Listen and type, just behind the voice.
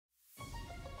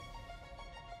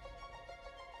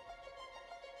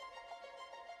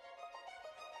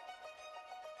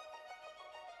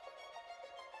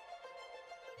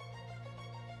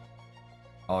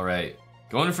All right,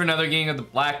 going for another game of the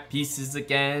black pieces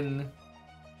again.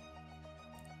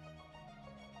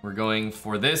 We're going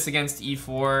for this against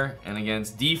e4 and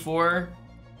against d4.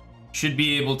 Should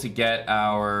be able to get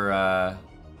our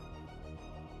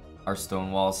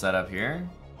Stonewall set up here.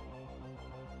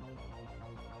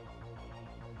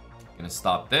 Gonna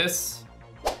stop this.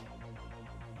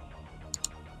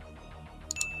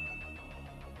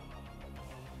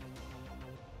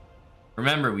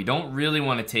 Remember, we don't really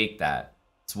want to take that.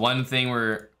 It's one thing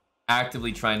we're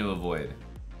actively trying to avoid.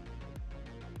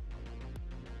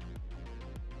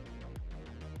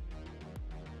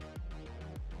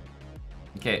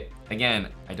 Okay, again,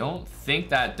 I don't think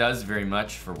that does very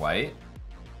much for white.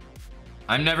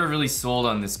 I'm never really sold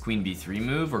on this queen b3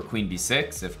 move or queen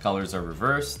b6 if colors are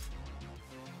reversed.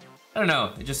 I don't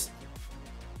know, it just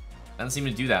doesn't seem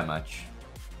to do that much.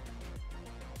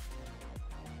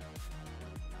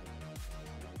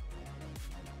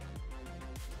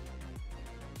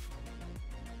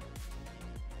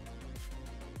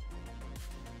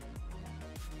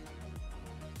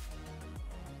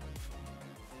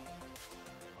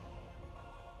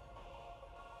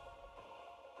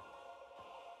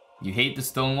 You hate the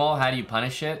Stonewall? How do you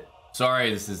punish it?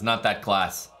 Sorry, this is not that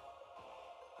class.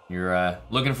 You're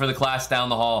looking for the class down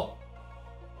the hall.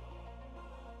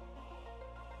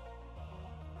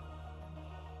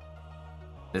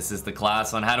 This is the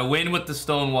class on how to win with the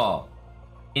Stonewall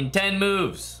in 10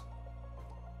 moves.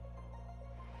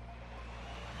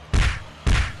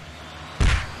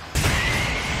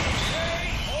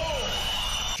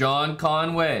 John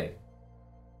Conway,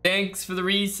 thanks for the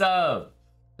resub.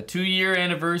 A 2-year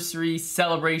anniversary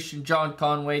celebration, John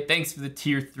Conway. Thanks for the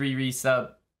tier 3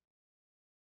 resub.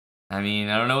 I mean,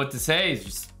 I don't know what to say.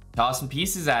 Just tossing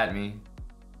pieces at me.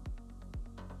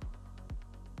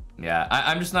 Yeah,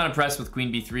 I'm just not impressed with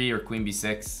queen b3 or queen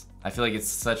b6. I feel like it's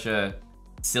such a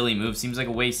silly move. Seems like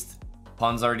a waste.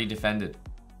 Pawn's already defended.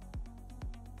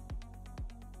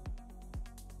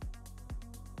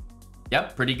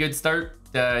 Yep, pretty good start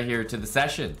here to the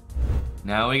session.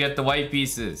 Now we get the white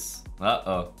pieces.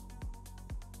 Uh-oh.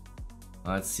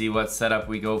 Let's see what setup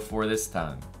we go for this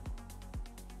time.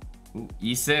 Ooh,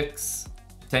 e6.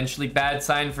 Potentially bad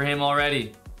sign for him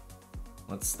already.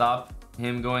 Let's stop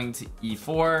him going to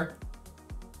e4.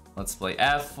 Let's play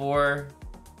f4.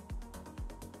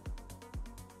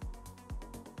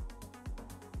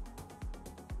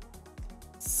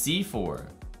 c4.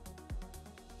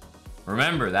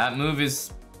 Remember, that move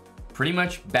is pretty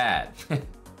much bad.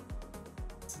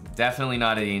 It's definitely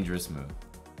not a dangerous move.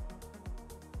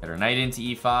 Get our knight into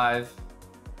e5.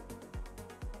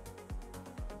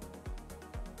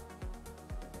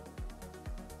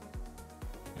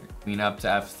 Queen up to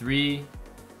f3.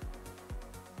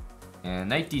 And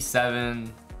knight d7.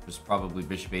 Just probably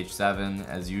bishop h7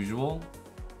 as usual.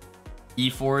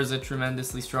 e4 is a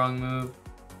tremendously strong move.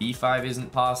 b5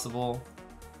 isn't possible.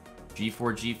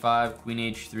 g4, g5, queen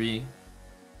h3.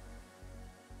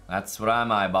 That's what I'm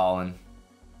eyeballing.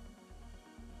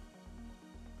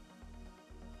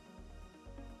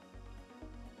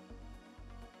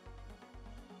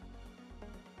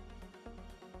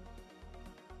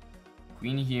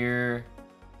 Queen here.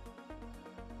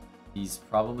 He's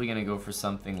probably gonna go for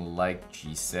something like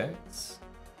g6.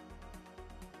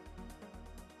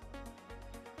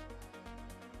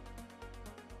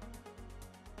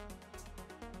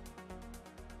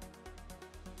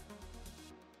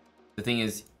 The thing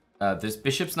is, this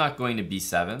bishop's not going to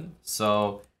b7,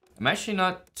 so I'm actually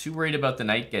not too worried about the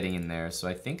knight getting in there, so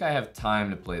I think I have time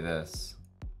to play this.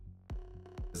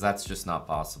 Because that's just not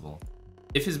possible.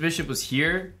 If his bishop was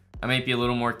here, I might be a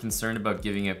little more concerned about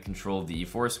giving up control of the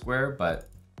e4 square,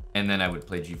 and then I would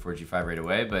play g4, g5 right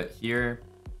away, but here,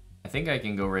 I think I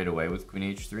can go right away with queen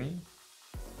h3.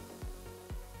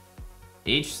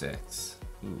 h6.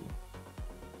 Ooh.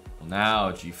 Well,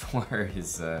 now g4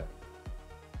 is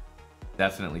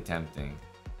definitely tempting.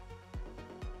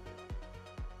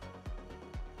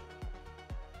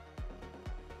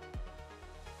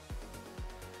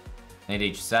 Knight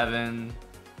h7.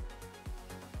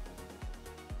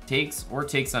 Takes or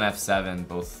takes on f7,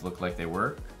 both look like they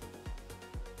work.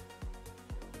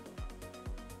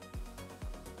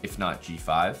 If not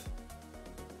g5.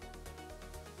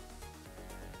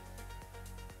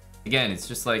 Again, it's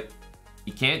just like,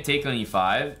 he can't take on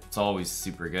e5, it's always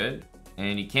super good.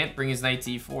 And he can't bring his knight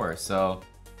to e4, so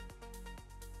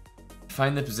I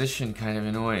find the position kind of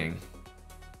annoying.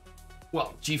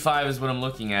 Well, g5 is what I'm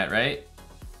looking at, right?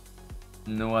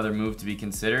 No other move to be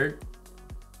considered.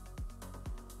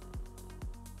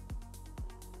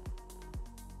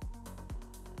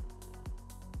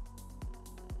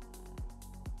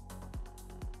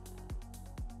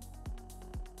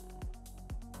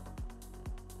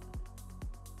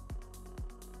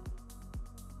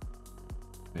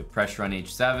 We have pressure on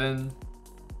h7.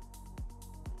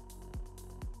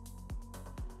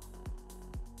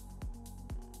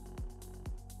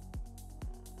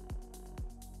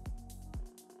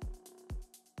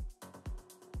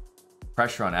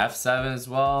 Pressure on f7 as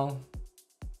well.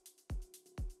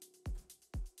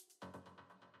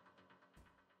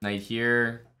 Knight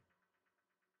here.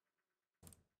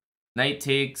 Knight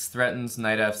takes, threatens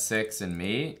knight f6 and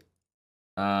mate.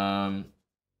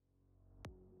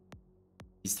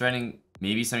 He's threatening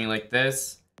maybe something like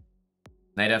this.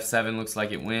 Knight f7 looks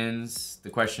like it wins. The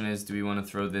question is, do we want to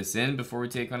throw this in before we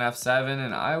take on f7?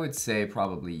 And I would say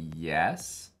probably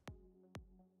yes.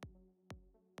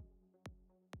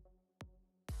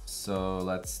 So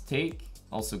let's take.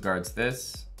 Also guards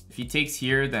this. If he takes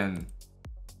here, then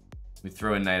we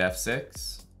throw in knight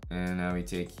f6. And now we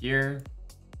take here.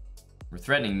 We're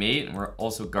threatening mate, and we're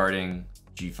also guarding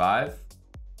g5.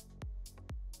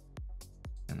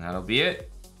 And that'll be it.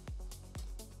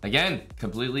 Again,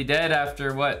 completely dead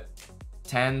after what?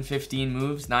 10, 15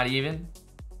 moves, not even.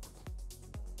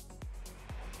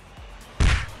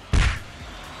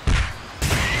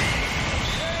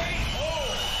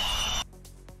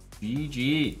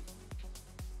 GG.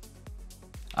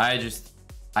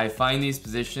 I find these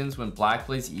positions when black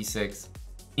plays e6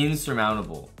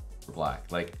 insurmountable for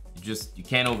black. Like, you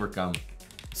can't overcome.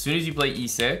 As soon as you play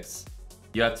e6,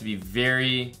 you have to be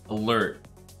very alert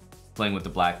playing with the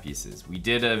black pieces. We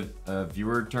did a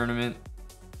viewer tournament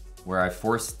where I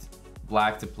forced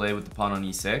black to play with the pawn on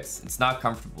e6. It's not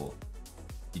comfortable.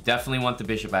 You definitely want the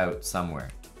bishop out somewhere,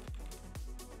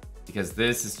 because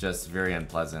this is just very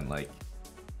unpleasant. Like,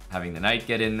 having the knight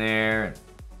get in there,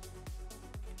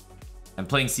 and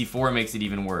playing c4 makes it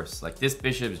even worse. Like, this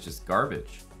bishop is just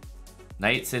garbage.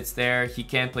 Knight sits there, he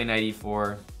can't play knight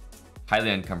e4.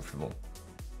 Highly uncomfortable.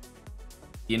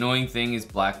 The annoying thing is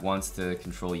black wants to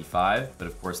control e5, but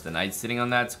of course the knight's sitting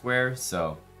on that square,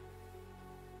 so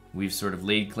we've sort of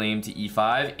laid claim to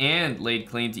e5 and laid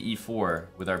claim to e4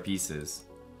 with our pieces.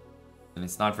 And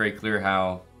it's not very clear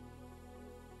how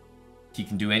he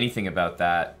can do anything about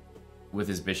that with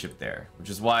his bishop there, which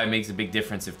is why it makes a big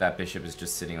difference if that bishop is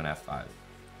just sitting on f5.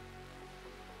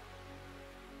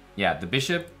 Yeah, the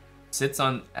bishop sits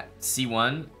on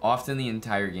c1 often the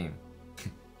entire game.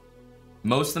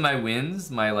 Most of my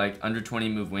wins, my like under 20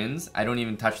 move wins, I don't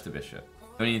even touch the bishop.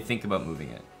 I don't even think about moving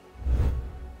it.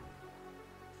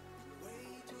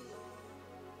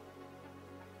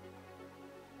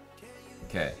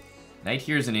 Okay, knight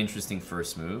here is an interesting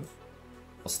first move.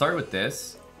 I'll start with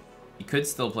this. He could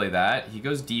still play that. He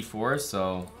goes d4,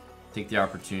 so take the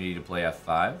opportunity to play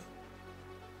f5.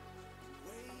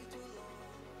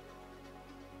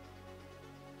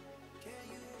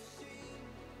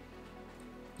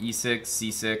 e6,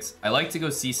 c6. I like to go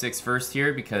c6 first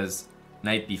here because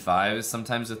knight b5 is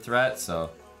sometimes a threat, so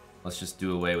let's just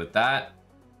do away with that.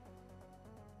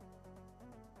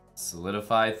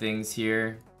 Solidify things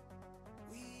here.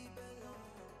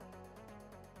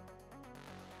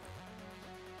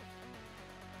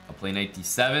 I'll play knight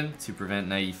d7 to prevent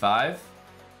knight e5.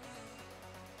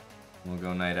 We'll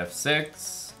go knight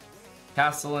f6,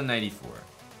 castle, and knight e4.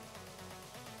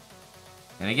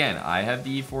 And again, I have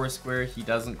the e4 square. He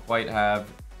doesn't quite have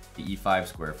the e5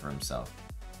 square for himself.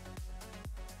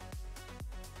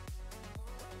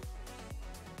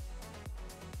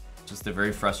 Just a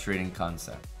very frustrating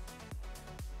concept.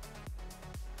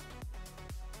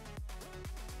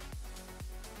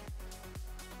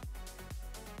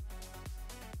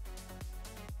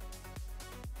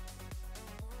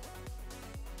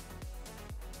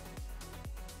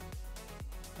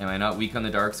 Am I not weak on the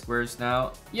dark squares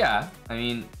now? Yeah, I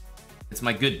mean, it's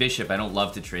my good bishop. I don't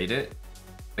love to trade it.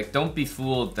 Like, don't be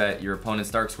fooled that your opponent's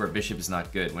dark square bishop is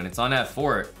not good. When it's on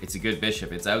f4, it's a good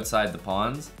bishop. It's outside the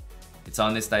pawns. It's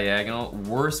on this diagonal.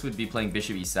 Worse would be playing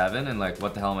bishop e7 and like,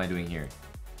 what the hell am I doing here?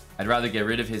 I'd rather get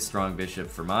rid of his strong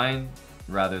bishop for mine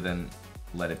rather than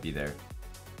let it be there.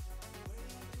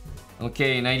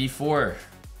 Okay, knight e4.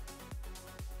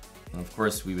 Of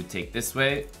course, we would take this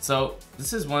way. So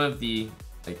this is one of the,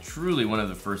 like, truly one of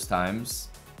the first times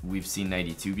we've seen knight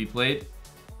e2 be played.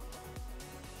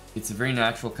 It's a very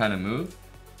natural kind of move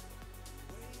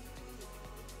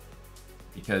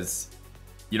because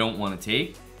you don't want to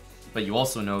take, but you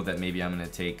also know that maybe I'm going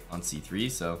to take on c3,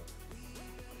 so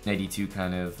knight e2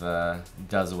 kind of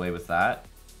does away with that.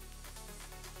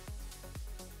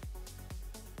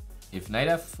 If knight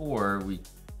f4, we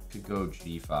could go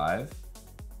g5, I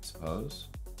suppose.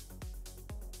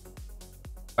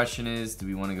 Question is, do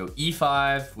we want to go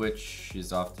e5, which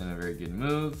is often a very good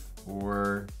move,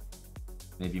 or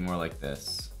maybe more like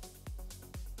this?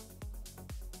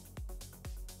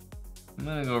 I'm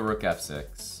gonna go rook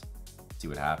f6. See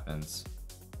what happens.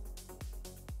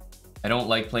 I don't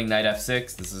like playing knight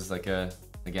f6. This is like a,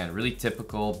 again, really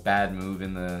typical bad move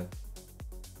in the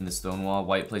Stonewall.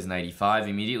 White plays knight e5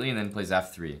 immediately and then plays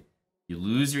f3. You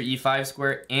lose your e5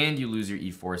 square and you lose your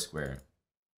e4 square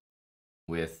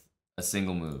with a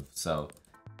single move. So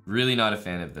really not a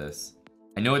fan of this.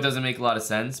 I know it doesn't make a lot of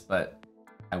sense, but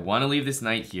I want to leave this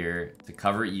knight here to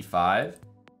cover e5.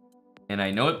 And I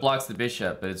know it blocks the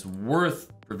bishop, but it's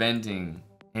worth preventing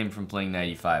him from playing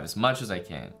knight e5 as much as I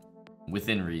can,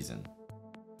 within reason.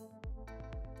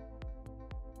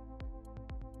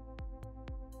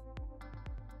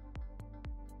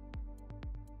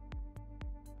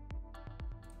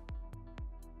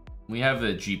 We have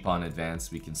the g-pawn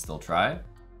advance we can still try.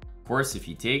 Of course, if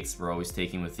he takes, we're always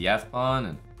taking with the f-pawn,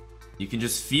 and you can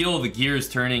just feel the gears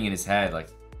turning in his head. Like,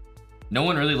 no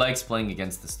one really likes playing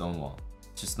against the Stonewall.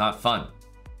 It's just not fun.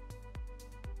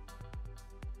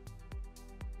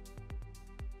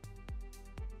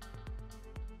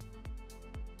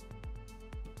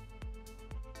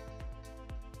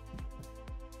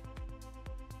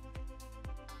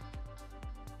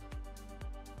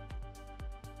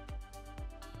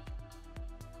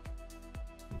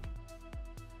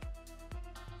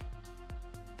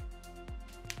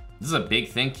 This is a big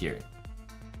think here.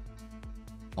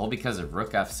 All because of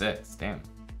rook f6. Damn.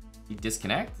 He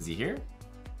disconnect? Is he here?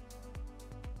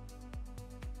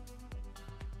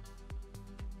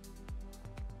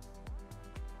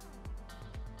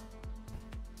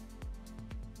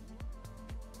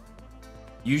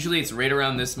 Usually it's right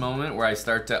around this moment where I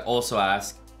start to also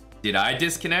ask, did I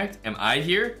disconnect? Am I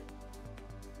here?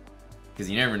 Because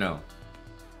you never know.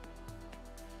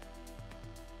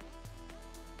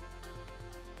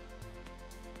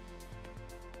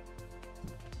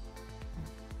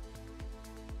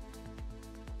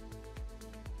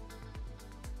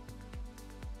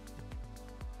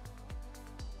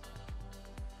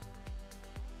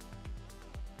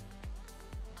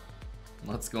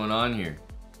 What's going on here?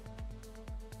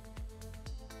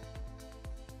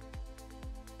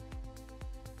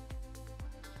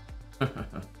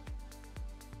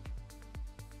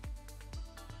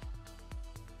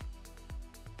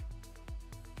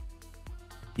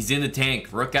 He's in the tank.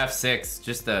 Rook f6.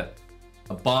 Just a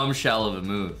bombshell of a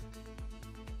move.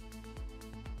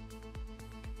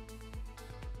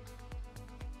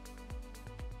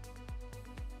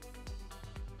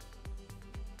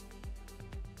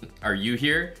 Are you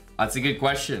here? That's a good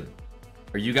question.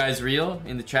 Are you guys real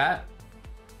in the chat?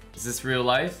 Is this real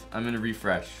life? I'm gonna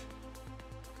refresh.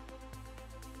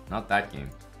 Not that game.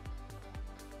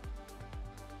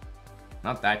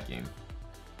 Not that game.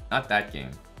 Not that game.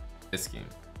 This game.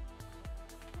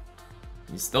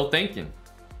 He's still thinking.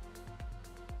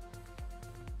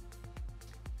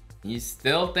 He's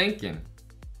still thinking.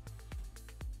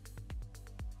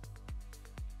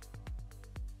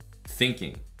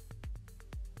 Thinking.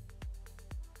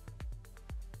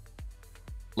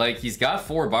 Like, he's got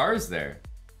 4 bars there.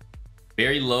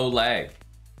 Very low lag.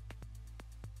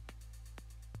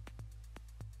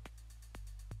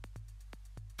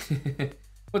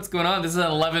 What's going on? This is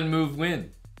an 11 move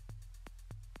win.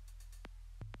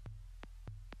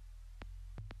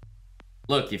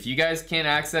 Look, if you guys can't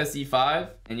access e5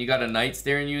 and you got a knight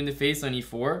staring you in the face on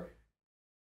e4,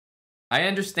 I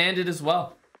understand it as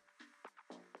well.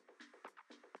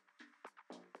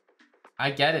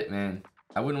 I get it, man.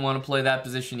 I wouldn't want to play that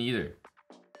position either.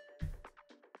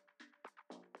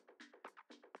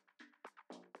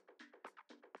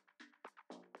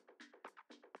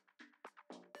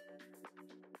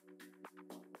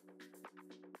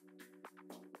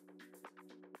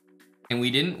 And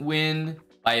we didn't win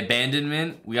by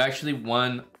abandonment. We actually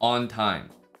won on time.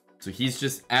 So he's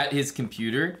just at his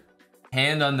computer,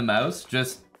 hand on the mouse,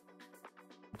 just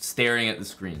staring at the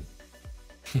screen.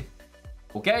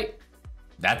 Okay.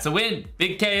 That's a win.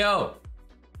 Big KO.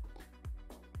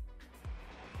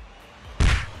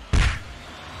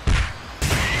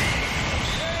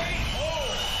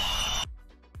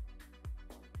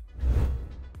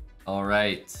 All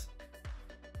right.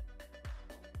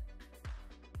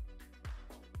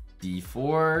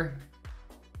 D4.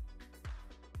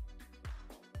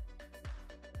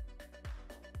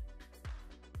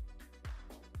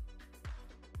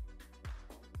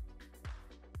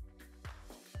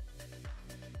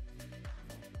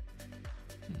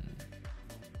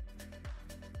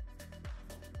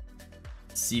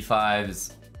 C5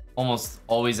 is almost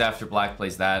always after black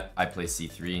plays that. I play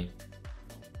C3.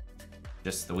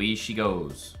 Just the way she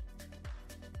goes.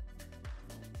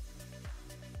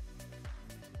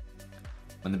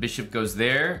 When the bishop goes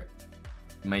there,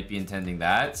 he might be intending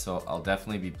that, so I'll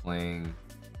definitely be playing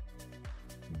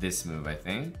this move, I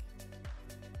think.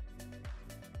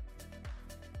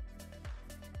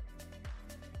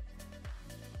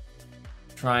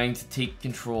 Trying to take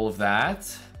control of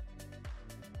that.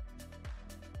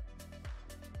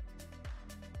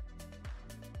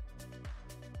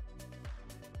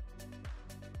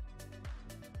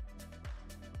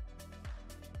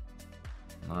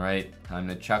 Alright, time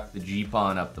to chuck the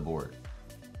G-pawn up the board.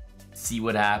 See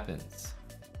what happens.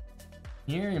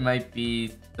 Here, you might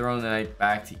be throwing the knight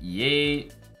back to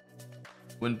E8.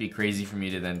 Wouldn't be crazy for me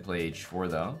to then play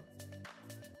H4, though.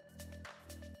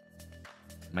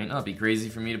 Might not be crazy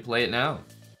for me to play it now.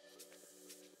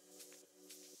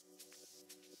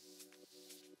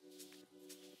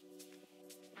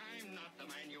 I'm not the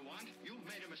man you want. You've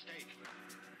made a mistake.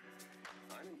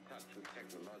 I'm in touch with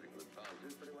technological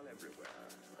advances pretty well everywhere.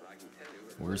 And I can tell you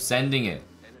that We're sending it.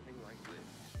 anything like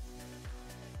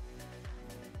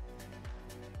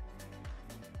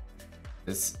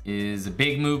this. This is a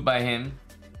big move by him.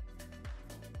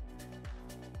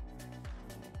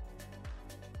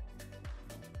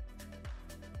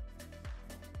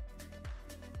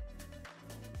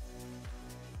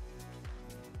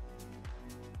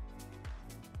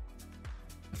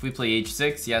 If we play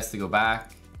H6, he has to go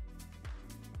back.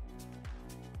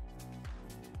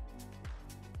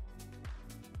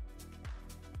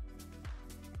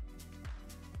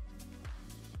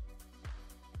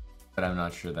 But I'm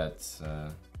not sure that's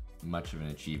much of an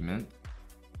achievement.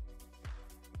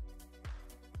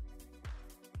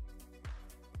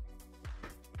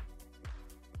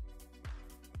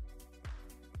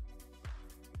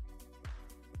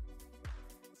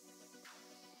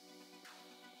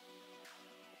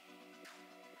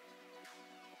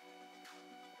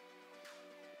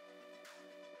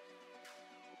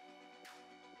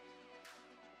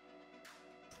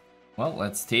 Well,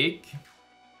 let's take.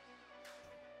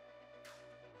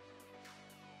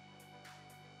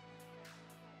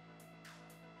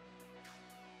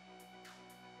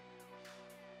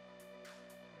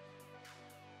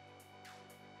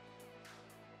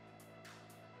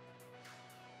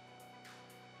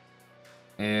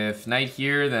 If knight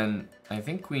here, then I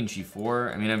think queen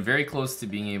g4. I mean, I'm very close to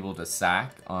being able to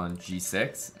sack on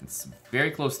g6. It's very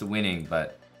close to winning,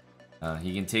 but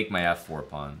he can take my f4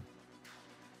 pawn.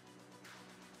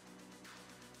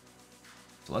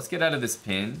 So let's get out of this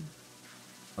pin.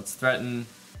 Let's threaten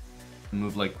a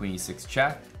move like queen e6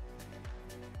 check.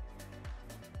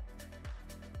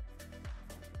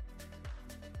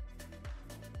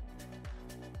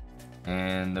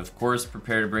 And of course,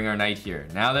 prepare to bring our knight here.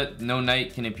 Now that no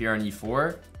knight can appear on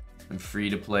e4, I'm free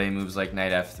to play moves like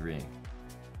knight f3.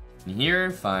 And here,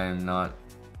 if I'm not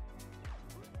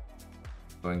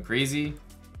going crazy,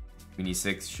 queen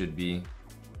e6 should be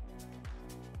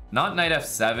not knight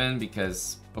f7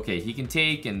 because, okay, he can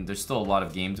take and there's still a lot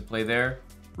of game to play there.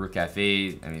 Rook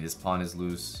f8, I mean, this pawn is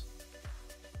loose.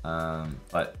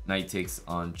 But knight takes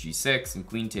on g6 and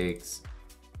queen takes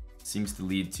seems to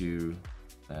lead to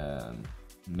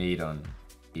mate on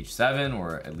h7,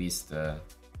 or at least a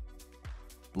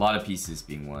lot of pieces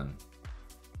being won.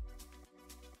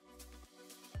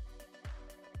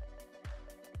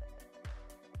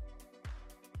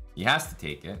 He has to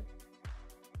take it.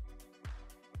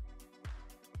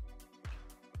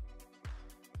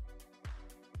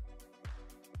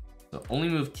 So only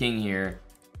move king here.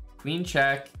 Queen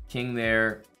check, king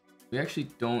there. We actually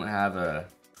don't have a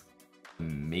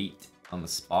mate on the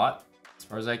spot, as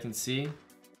far as I can see.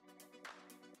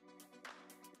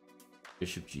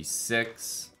 Bishop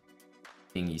g6,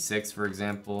 king e6, for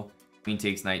example. Queen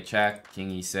takes knight check,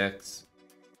 king e6.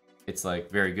 It's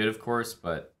like very good, of course,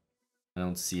 but I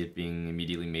don't see it being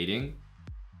immediately mating.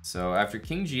 So after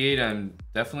king g8, I'm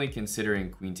definitely considering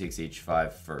queen takes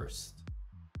h5 first,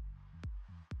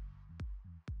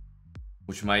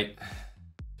 which might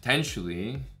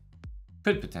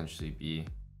could potentially be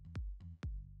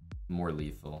more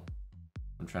lethal.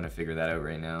 I'm trying to figure that out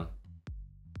right now.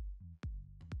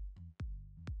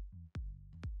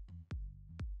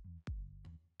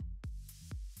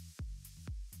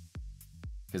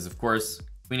 Because of course,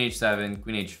 queen h7,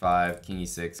 queen h5, king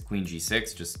e6, queen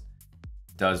g6 just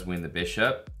does win the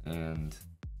bishop, and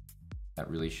that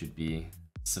really should be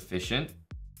sufficient.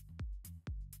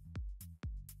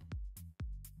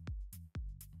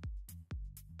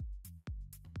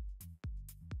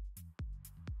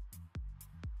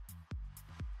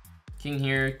 King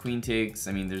here, queen takes.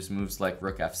 I mean, there's moves like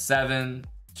rook f7.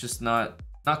 It's just not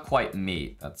quite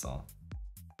mate, that's all.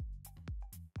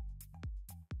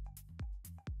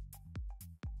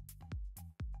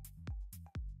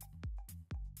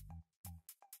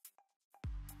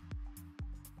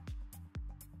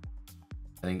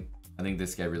 I think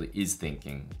this guy really is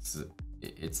thinking.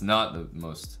 It's not the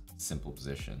most simple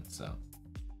position, so.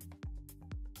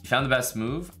 He found the best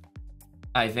move,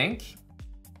 I think.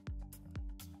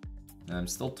 I'm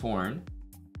still torn.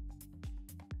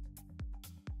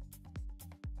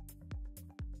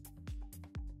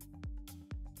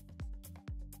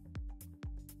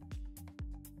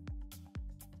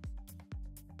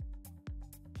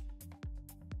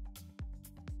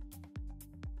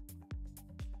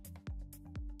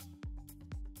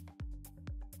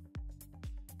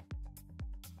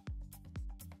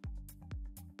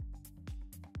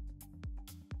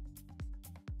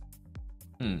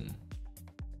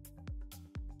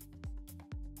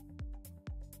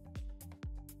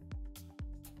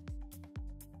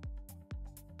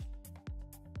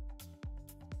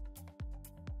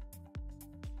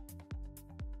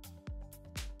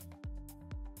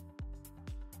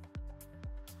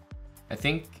 I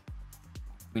think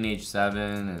Queen H7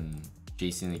 and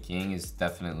chasing the king is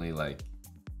definitely like,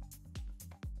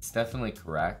 it's definitely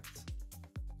correct.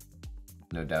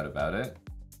 No doubt about it.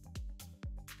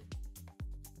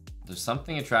 There's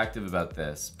something attractive about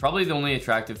this. Probably the only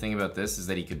attractive thing about this is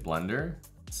that he could blunder.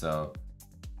 So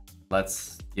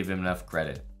let's give him enough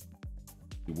credit.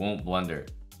 He won't blunder.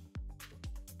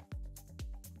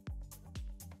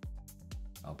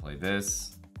 I'll play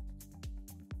this.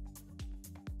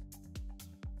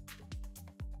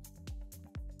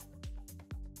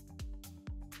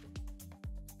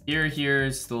 Here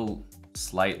is still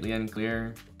slightly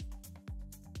unclear.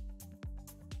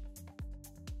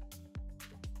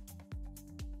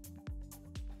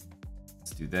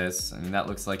 Let's do this. I mean, that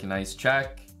looks like a nice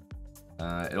check.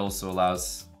 It also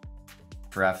allows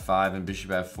for f5 and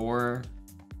bishop f4.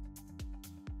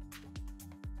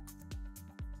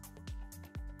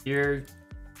 Here,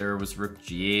 there was rook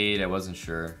g8. I wasn't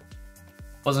sure.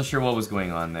 Wasn't sure what was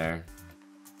going on there.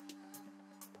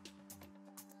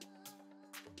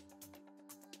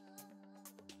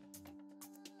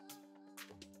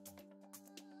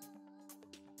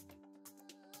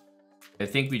 I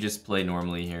think we just play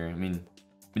normally here. I mean,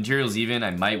 material's even.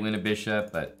 I might win a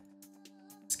bishop, but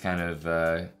it's kind of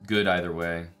good either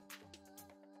way.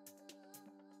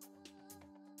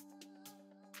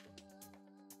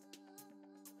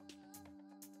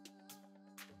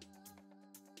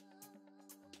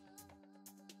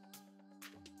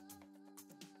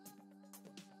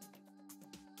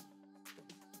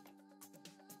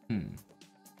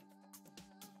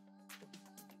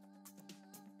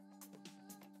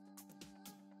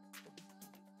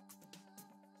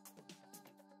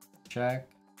 Check.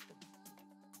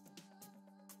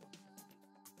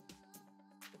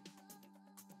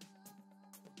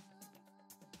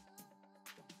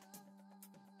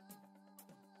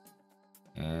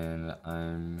 And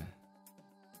I'm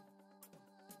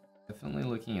definitely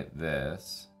looking at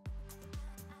this.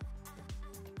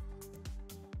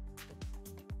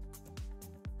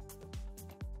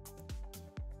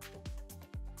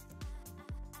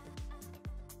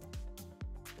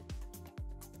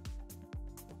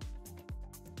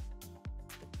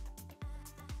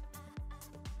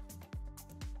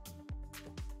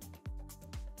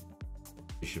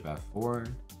 Bishop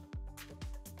f4.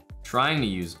 Trying to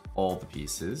use all the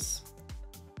pieces.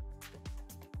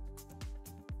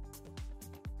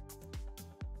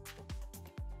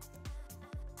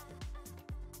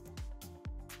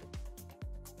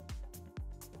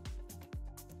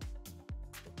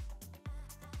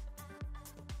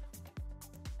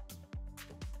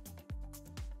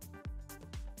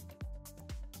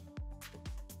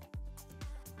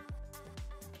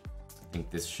 I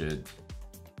think this should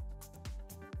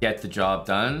get the job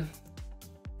done.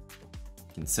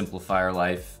 We can simplify our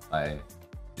life by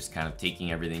just kind of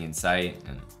taking everything in sight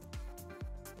and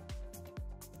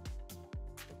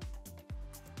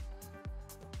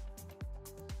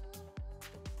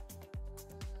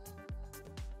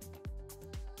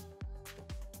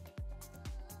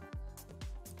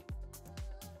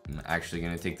I'm actually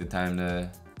going to take the time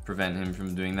to prevent him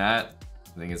from doing that.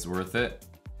 I think it's worth it.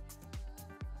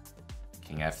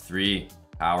 King f3,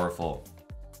 powerful.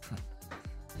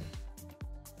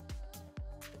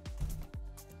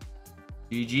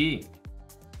 GG.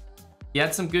 He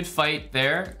had some good fight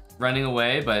there, running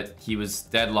away, but he was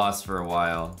dead lost for a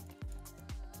while.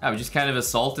 Yeah, we just kind of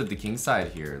assaulted the king side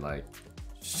here, like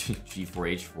g4,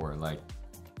 h4, like.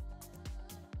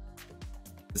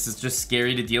 This is just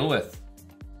scary to deal with.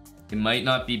 It might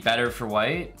not be better for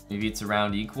white. Maybe it's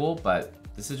around equal, but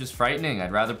this is just frightening.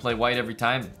 I'd rather play white every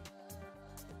time.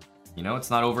 You know, it's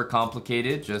not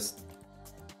overcomplicated. Just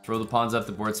throw the pawns up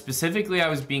the board. Specifically, I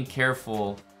was being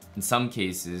careful in some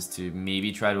cases to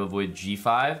maybe try to avoid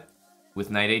g5 with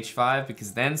knight h5,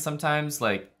 because then sometimes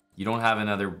like you don't have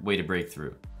another way to break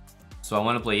through. So I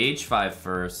want to play h5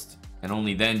 first and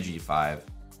only then g5.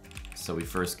 So we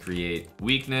first create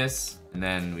weakness and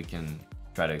then we can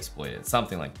try to exploit it,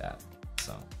 something like that.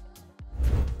 So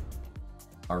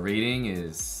our rating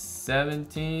is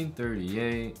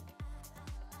 1738.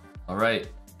 All right,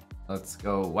 let's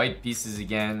go white pieces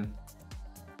again.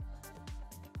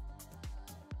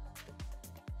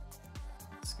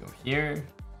 Let's go here.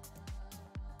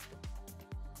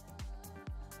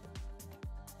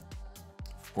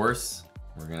 Of course,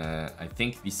 we're gonna, I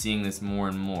think, be seeing this more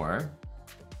and more.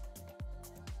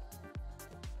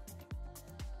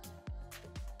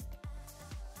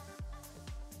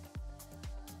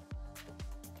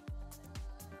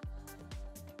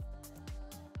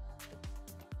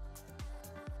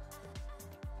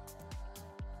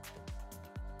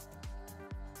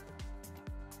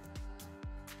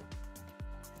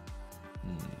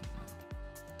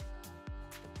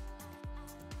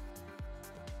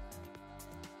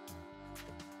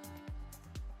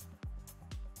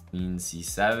 Queen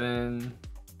c7.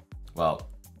 Well,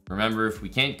 remember, if we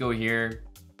can't go here,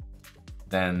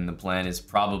 then the plan is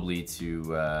probably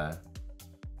to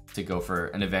go for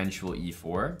an eventual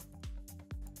e4.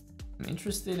 I'm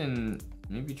interested in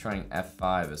maybe trying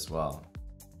f5 as well.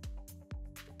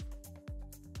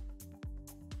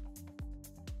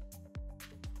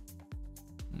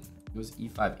 It goes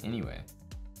e5 anyway.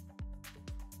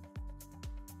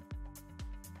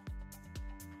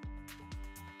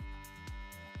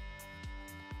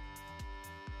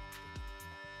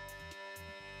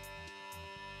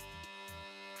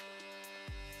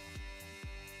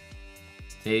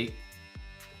 Take.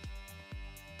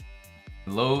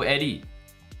 Hello, Eddie.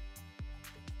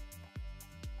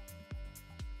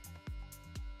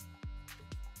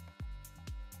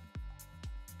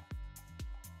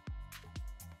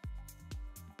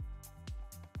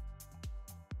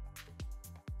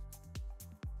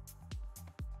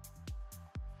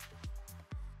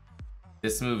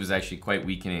 This move is actually quite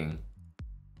weakening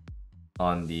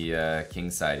on the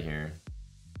king side here.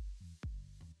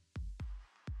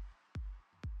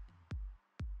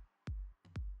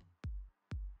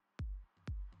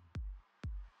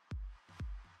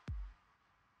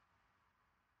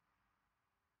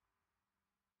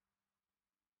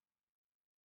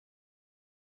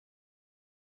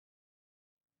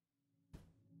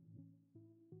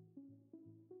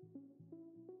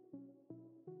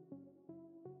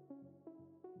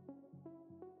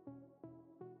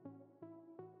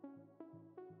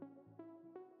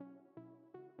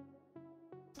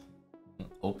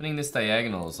 Opening this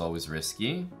diagonal is always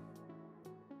risky.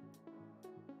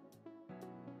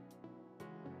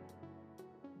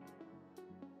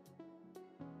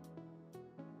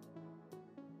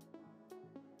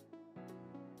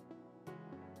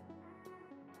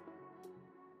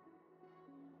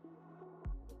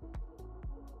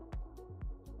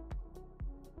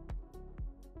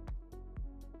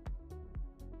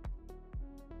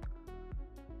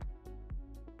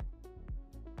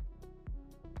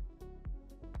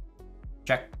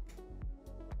 Check.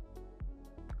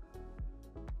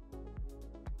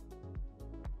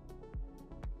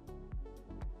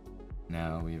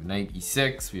 Now we have knight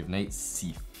e6, we have knight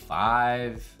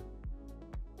c5.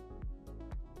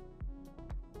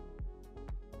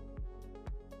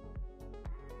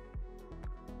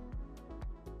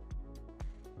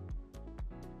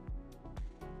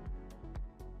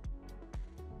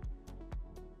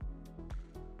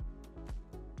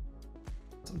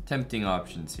 Some tempting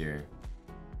options here.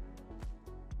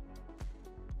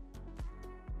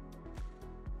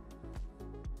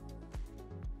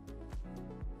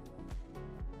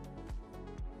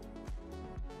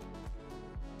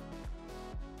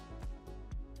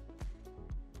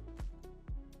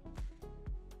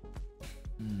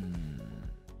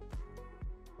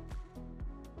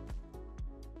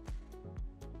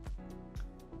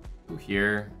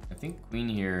 Here, I think queen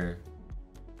here,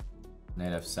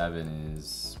 knight f7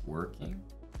 is working.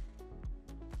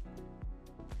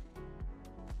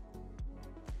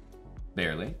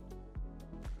 Barely.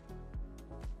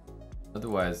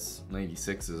 Otherwise, knight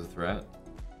e6 is a threat.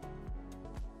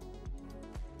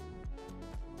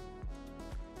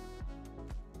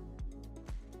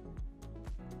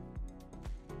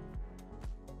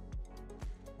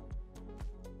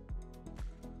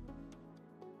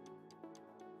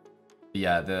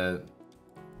 Yeah, the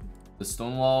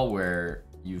Stonewall where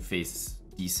you face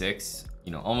d6,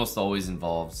 you know, almost always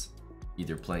involves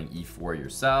either playing e4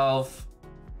 yourself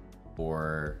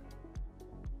or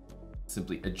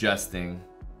simply adjusting,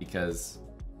 because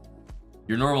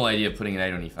your normal idea of putting a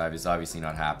knight on e5 is obviously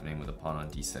not happening with a pawn on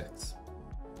d6.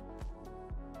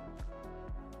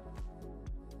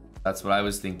 That's what I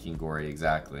was thinking, Gory,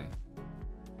 exactly.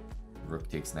 Rook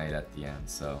takes knight at the end,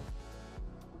 so...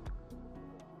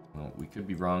 Well, we could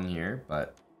be wrong here,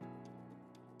 but...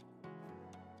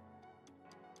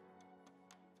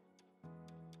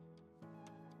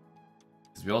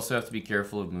 Because we also have to be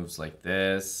careful of moves like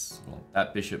this. Well,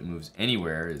 that bishop moves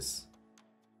anywhere is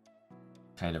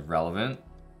kind of relevant.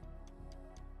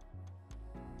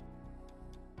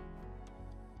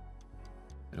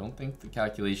 I don't think the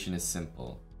calculation is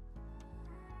simple.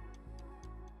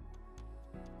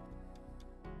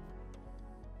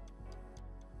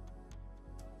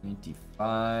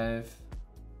 25.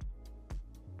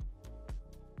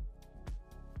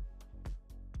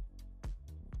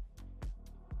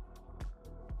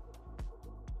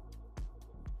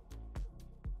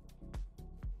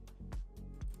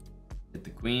 Hit the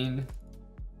queen.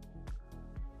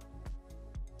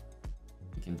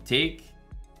 We can take.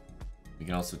 We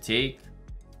can also take.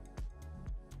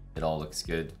 It all looks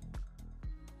good.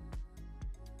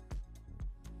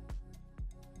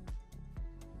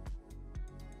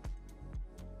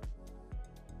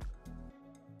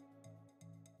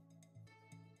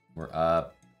 We're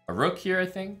up a rook here, I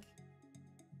think.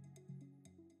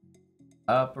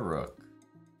 Up a rook.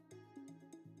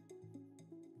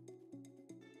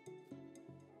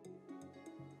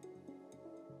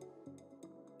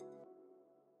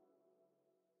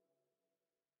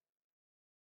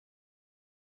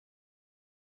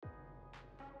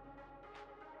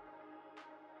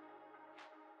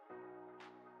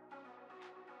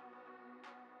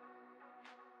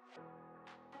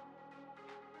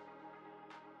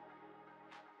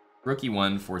 Rook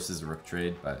e1 forces a rook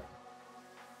trade, but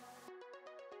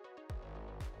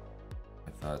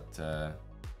I thought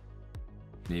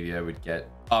maybe I would get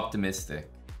optimistic.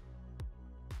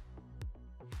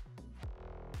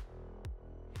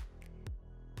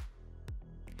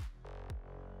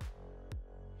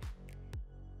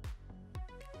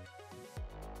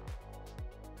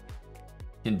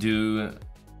 Can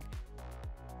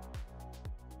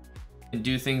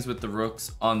do things with the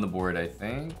rooks on the board, I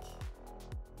think.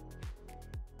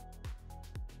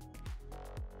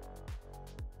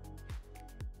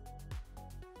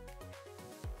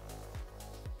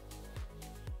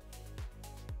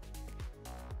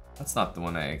 That's not the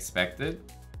one I expected.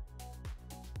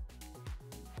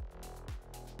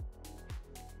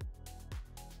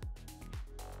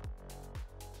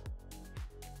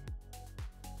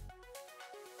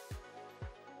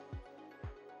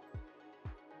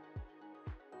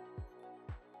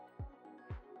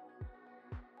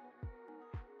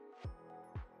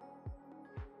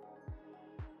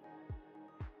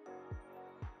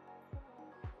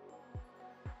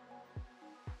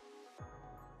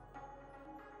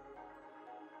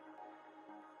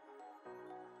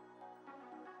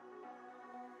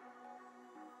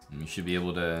 You should be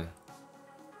able to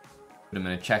put him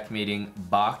in a checkmating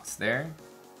box there.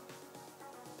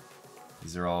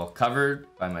 These are all covered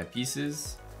by my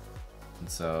pieces. And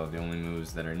so the only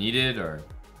moves that are needed are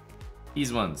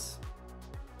these ones.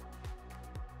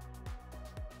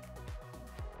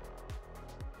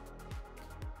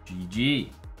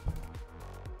 GG.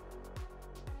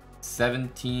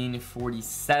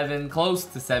 1747, close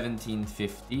to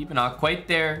 1750, but not quite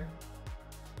there.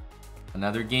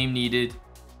 Another game needed.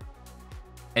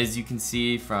 As you can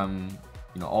see from,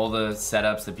 all the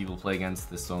setups that people play against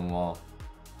the Stonewall,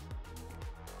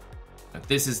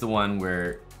 this is the one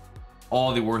where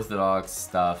all the orthodox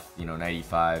stuff, knight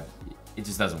e5, it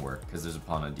just doesn't work because there's a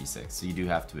pawn on d6. So you do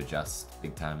have to adjust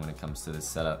big time when it comes to this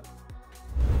setup.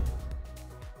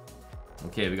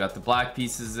 Okay, we got the black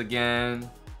pieces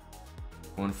again.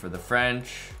 Going for the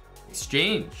French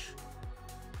exchange.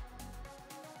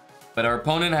 But our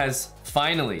opponent has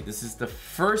finally, this is the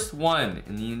first one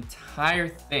in the entire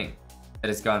thing that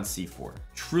has gone c4.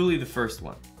 Truly the first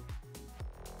one,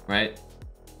 right?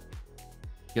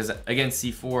 Because against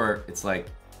c4, it's like,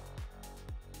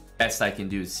 best I can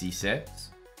do is c6,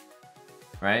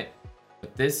 right?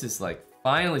 But this is like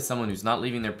finally someone who's not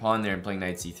leaving their pawn there and playing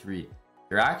knight c3.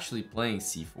 They're actually playing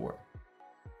c4.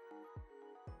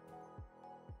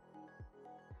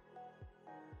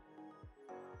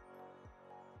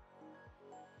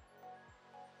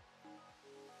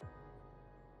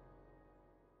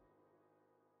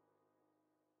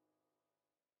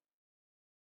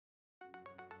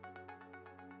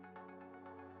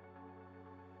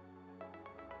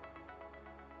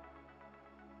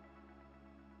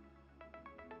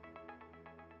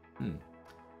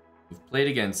 We've played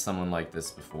against someone like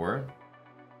this before.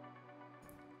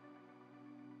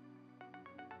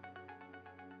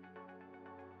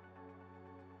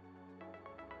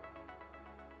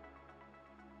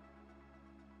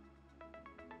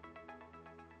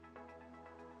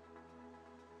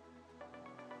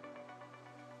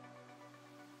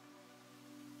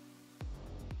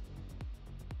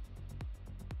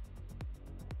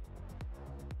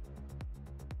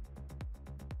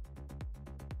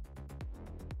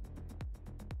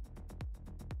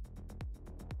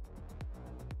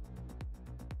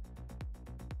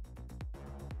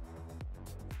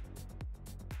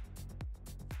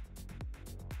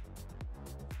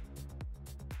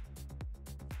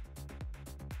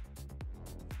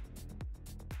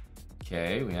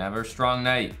 Okay, we have our strong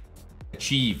knight.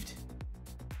 Achieved.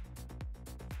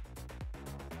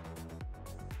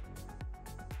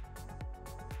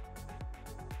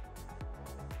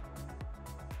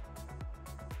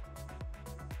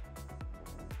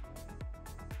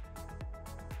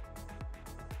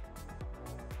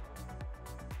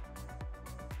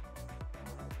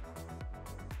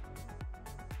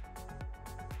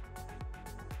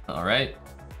 All right,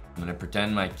 I'm gonna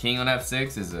pretend my king on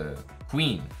f6 is a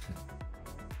queen.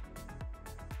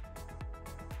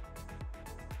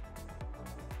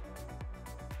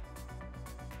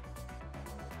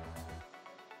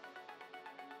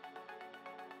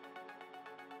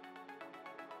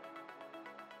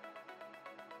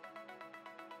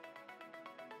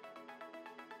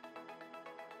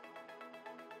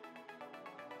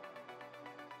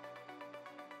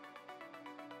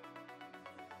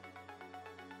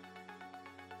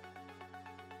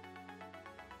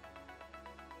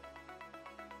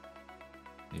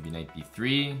 Maybe knight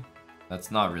b3. That's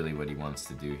not really what he wants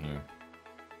to do here.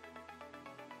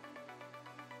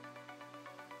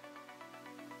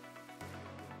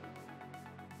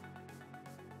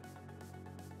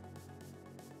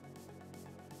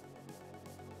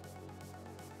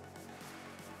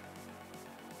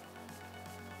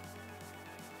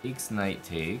 Takes, knight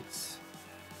takes.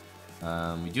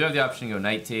 We do have the option to go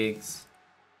knight takes.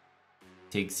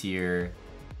 Takes here.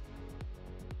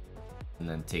 And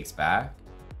then takes back,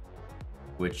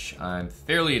 which I'm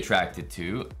fairly attracted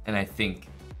to, and I think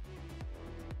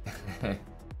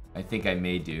I think I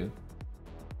may do.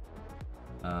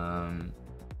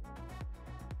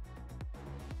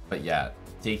 But yeah,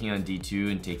 taking on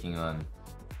d2 and taking on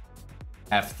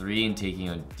f3 and taking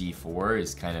on d4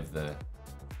 is kind of the...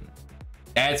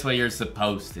 That's what you're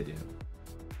supposed to do.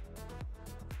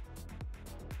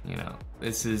 You know,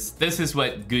 this is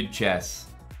what good chess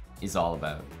is all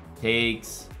about.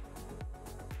 Takes.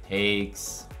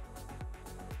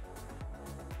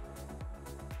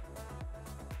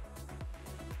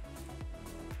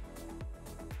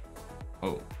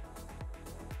 Oh.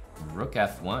 Rook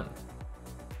f1.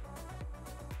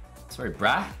 Sorry,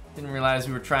 brah. Didn't realize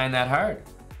we were trying that hard.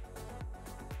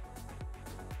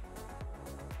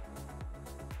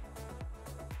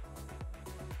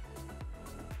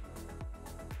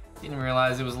 Didn't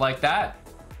realize it was like that.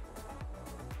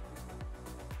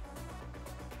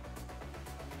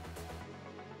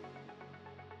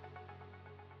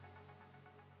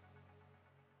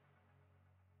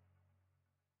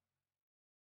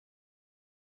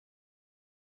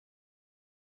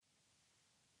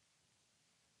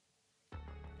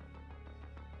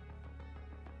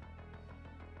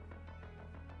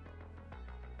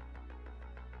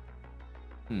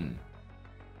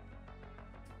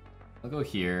 I'll go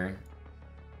here.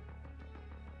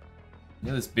 I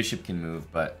know this bishop can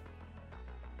move, but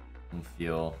I don't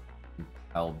feel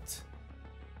compelled to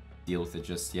deal with it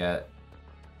just yet.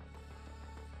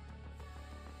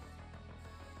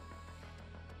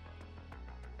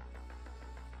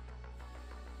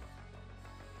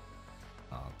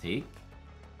 I'll take.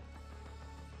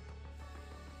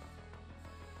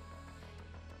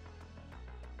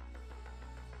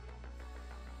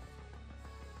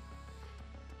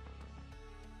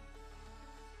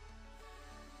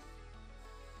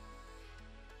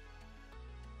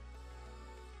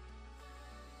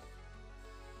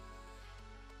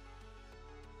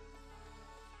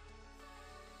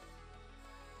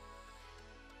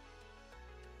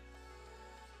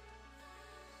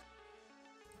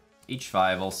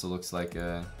 H5 also looks like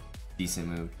a decent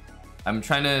move. I'm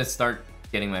trying to start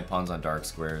getting my pawns on dark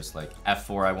squares, like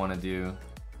f4 I want to do.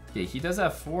 Okay, he does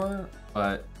f4,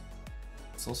 but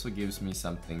this also gives me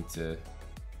something to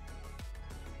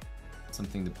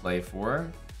play for.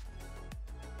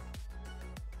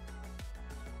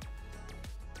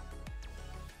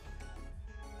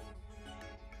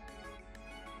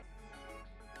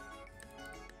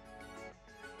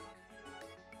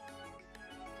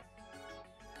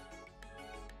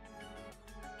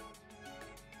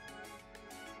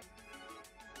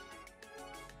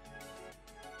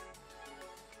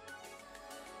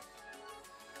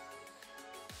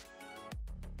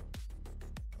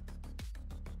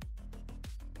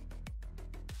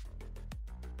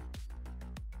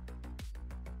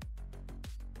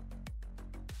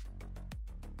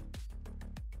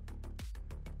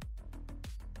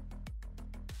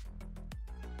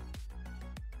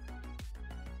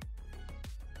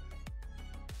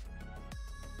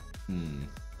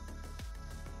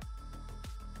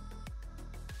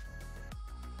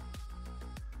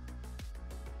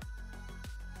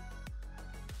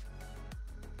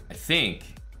 I think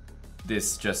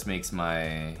this just makes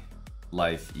my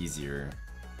life easier.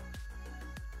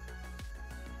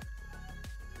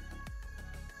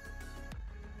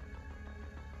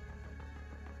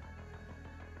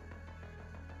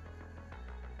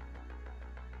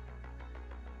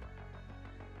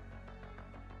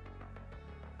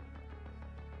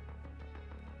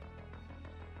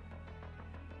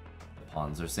 The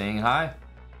pawns are saying hi.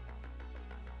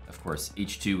 Of course,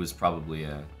 h2 was probably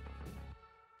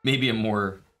maybe a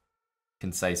more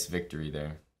concise victory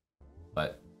there,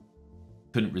 but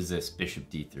couldn't resist bishop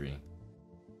d3.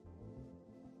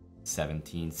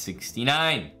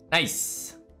 1769.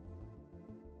 Nice.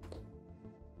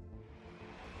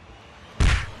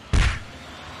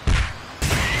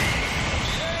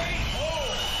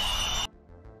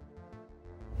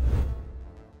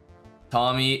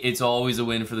 Tommy, it's always a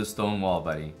win for the Stonewall,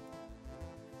 buddy.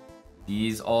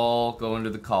 These all go into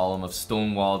the column of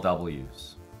Stonewall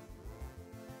W's.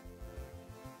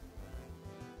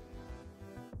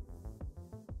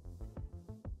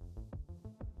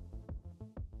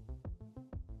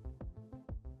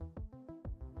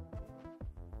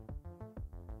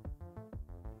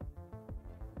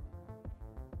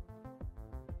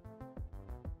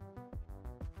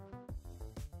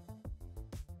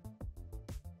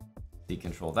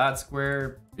 Control that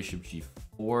square. Bishop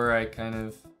g4, I kind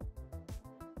of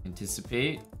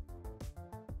anticipate.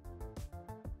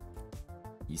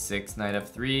 e6, knight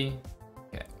f3.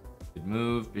 Okay, good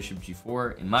move. Bishop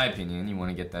g4. In my opinion, you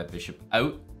want to get that bishop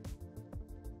out.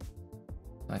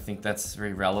 I think that's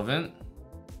very relevant.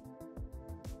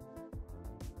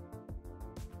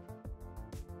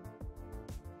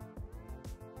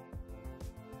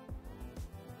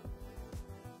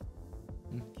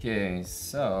 Okay,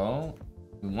 so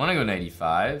we want to go knight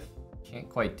e5. Can't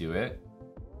quite do it.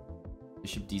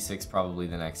 Bishop d6 probably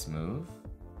the next move.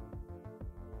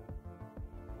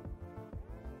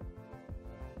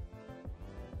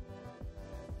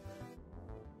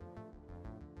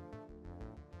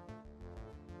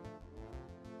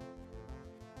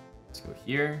 Let's go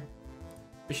here.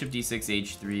 Bishop d6,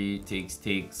 h3,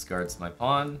 takes, guards my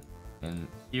pawn. And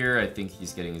here I think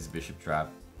he's getting his bishop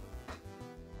trapped.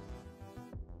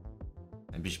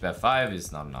 And bishop f5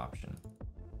 is not an option.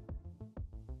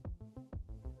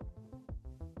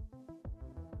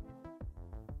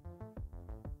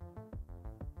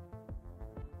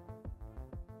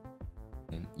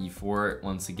 And e4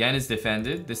 once again is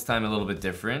defended, this time a little bit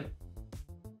different.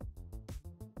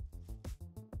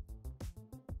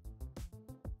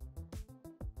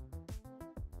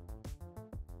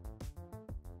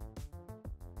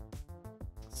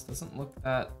 This doesn't look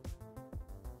that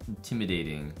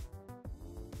intimidating.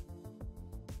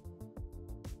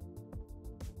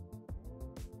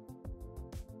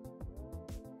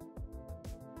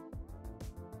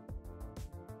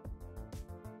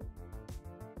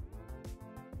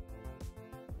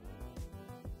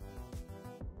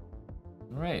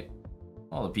 Alright,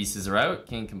 all the pieces are out,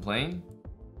 can't complain.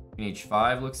 Queen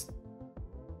h5 looks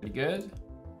pretty good.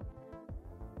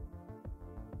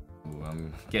 Ooh,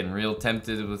 I'm getting real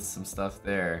tempted with some stuff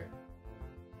there.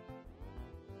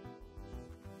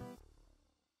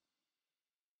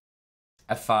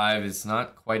 f5 is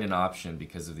not quite an option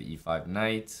because of the e5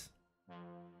 knight.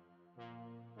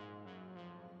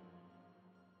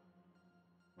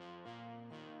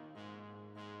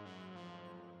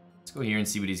 Let's go here and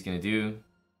see what he's gonna do.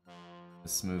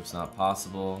 This move's not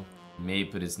possible. He may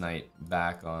put his knight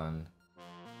back on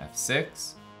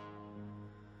f6.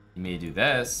 He may do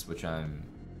this, which I'm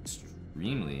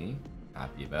extremely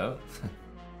happy about.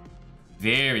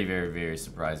 Very, very, very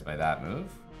surprised by that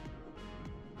move.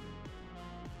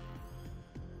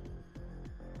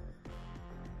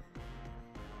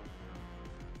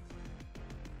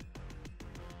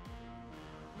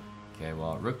 Okay,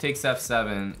 well, rook takes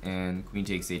f7 and queen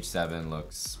takes h7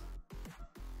 looks...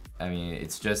 I mean,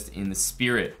 it's just in the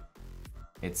spirit.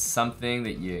 It's something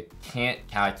that you can't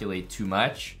calculate too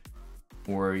much,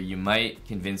 or you might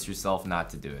convince yourself not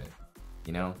to do it,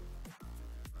 you know?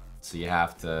 So you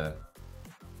have to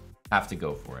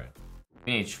go for it.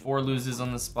 Queen h4 loses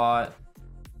on the spot.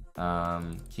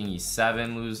 King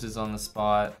e7 loses on the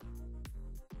spot.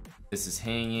 This is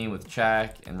hanging with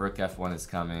check, and rook f1 is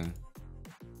coming.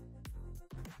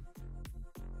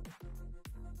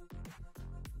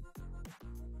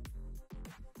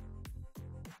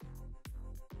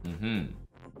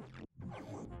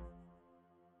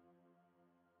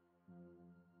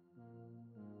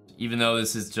 Even though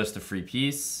this is just a free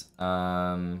piece,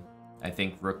 I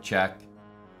think rook check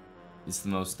is the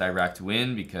most direct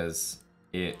win because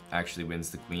it actually wins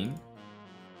the queen.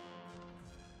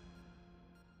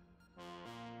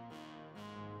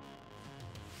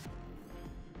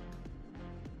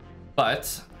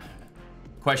 But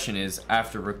question is,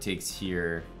 after rook takes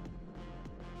here,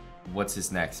 what's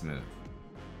his next move?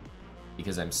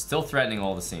 Because I'm still threatening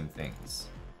all the same things.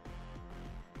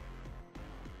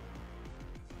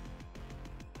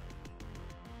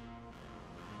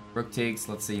 Rook takes,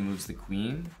 let's say he moves the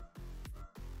queen.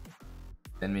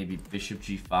 Then maybe bishop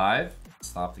g5,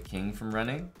 stop the king from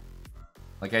running.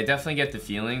 Like, I definitely get the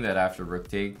feeling that after rook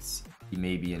takes, he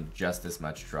may be in just as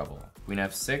much trouble. Queen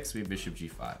f6, we bishop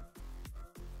g5.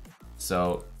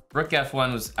 So rook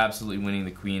f1 was absolutely winning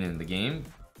the queen in the game,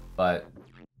 but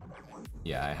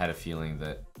yeah, I had a feeling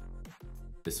that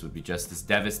this would be just as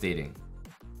devastating.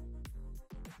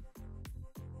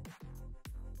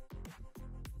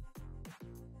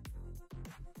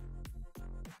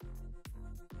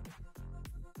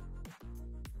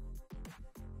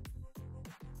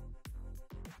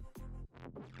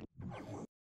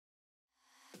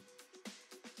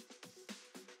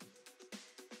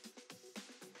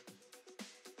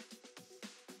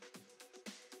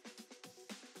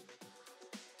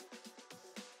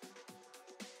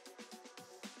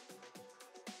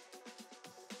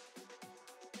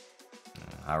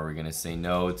 How are we gonna say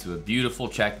no to a beautiful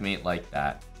checkmate like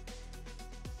that?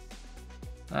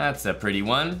 That's a pretty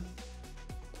one.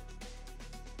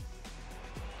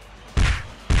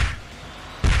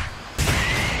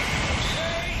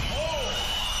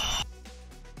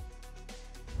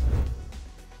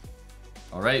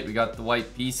 All right, we got the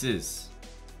white pieces.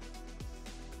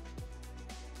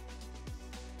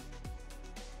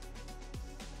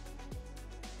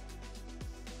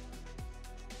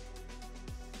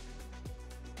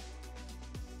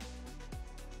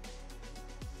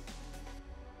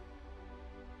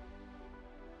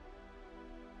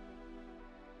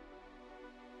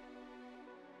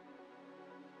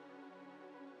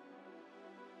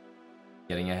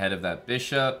 Getting ahead of that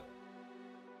bishop.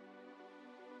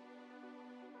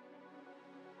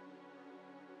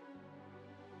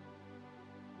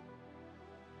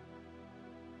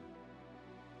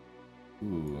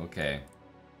 Ooh, okay.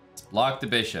 Let's block the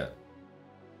bishop.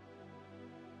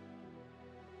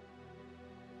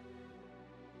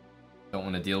 Don't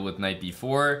want to deal with knight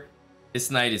b4.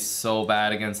 This knight is so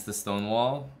bad against the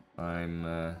Stonewall. I'm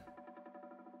a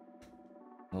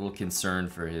little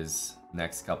concerned for his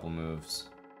next couple moves.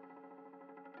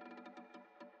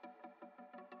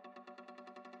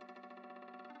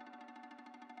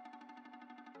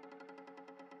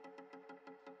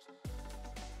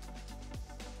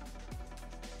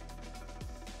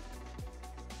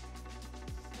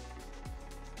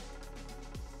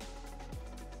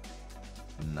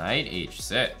 Knight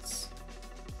h6.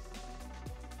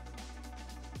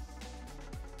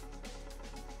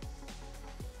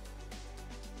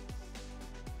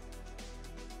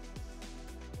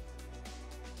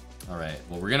 All right,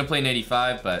 well, we're gonna play knight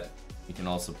e5, but we can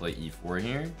also play e4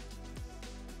 here.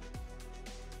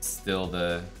 Still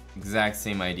the exact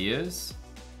same ideas.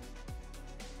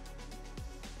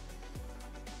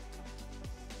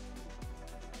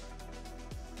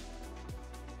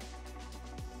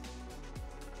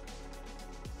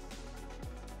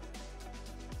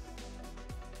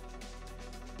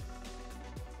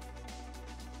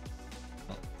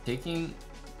 Taking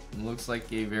looks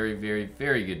like a very, very,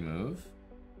 very good move.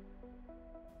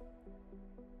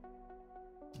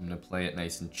 I'm gonna play it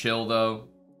nice and chill though.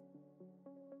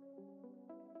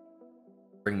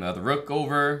 Bring the other rook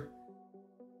over.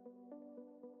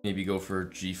 Maybe go for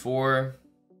g4.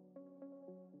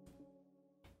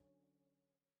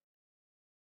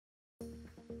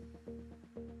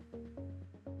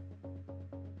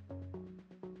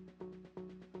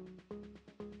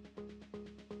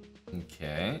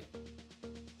 Okay.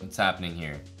 What's happening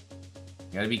here?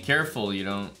 You gotta be careful, you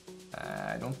don't...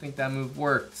 I don't think that move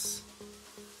works.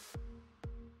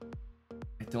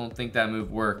 I don't think that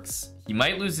move works. He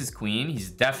might lose his queen. He's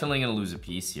definitely gonna lose a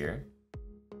piece here.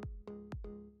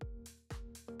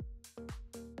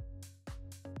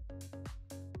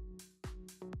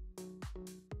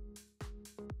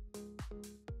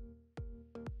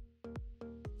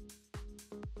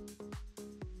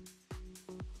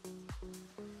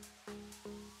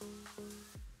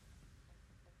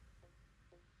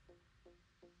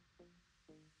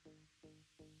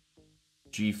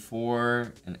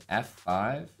 G4 and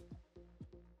F5.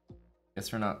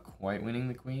 Guess we're not quite winning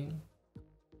the queen.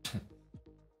 He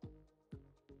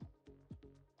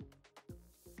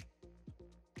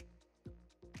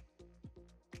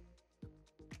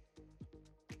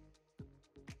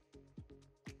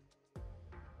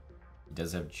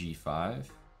does have G5.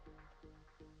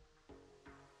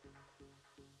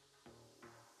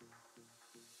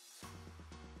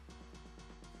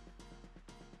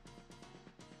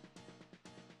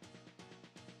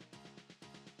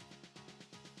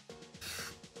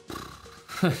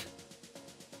 This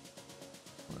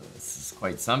is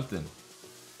quite something.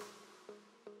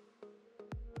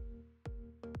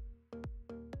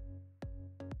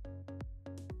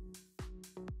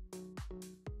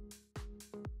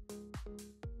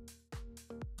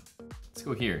 Let's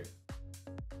go here.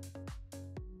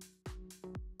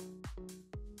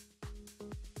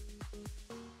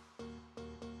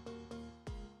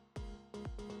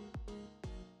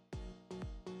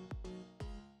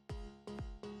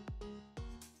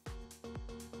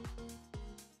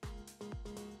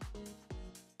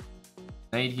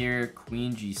 Knight here,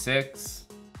 queen g6.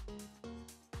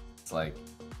 It's like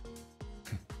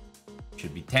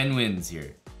should be 10 wins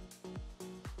here.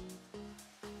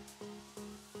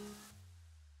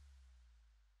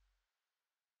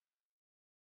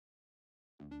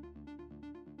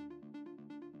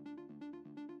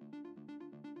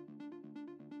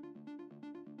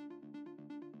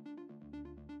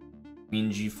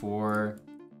 Queen g4,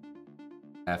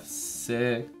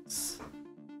 f6.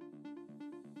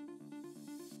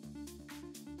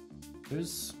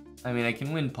 I mean, I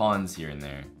can win pawns here and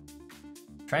there.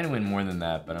 I'm trying to win more than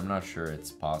that, but I'm not sure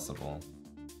it's possible.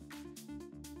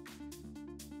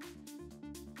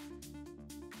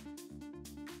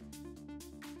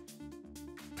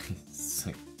 It's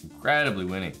like incredibly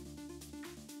winning.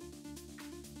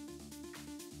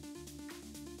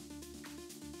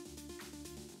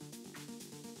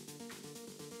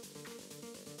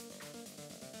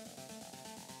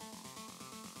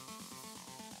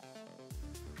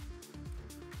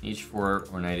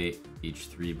 h4 or knight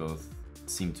h3 both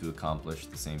seem to accomplish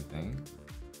the same thing.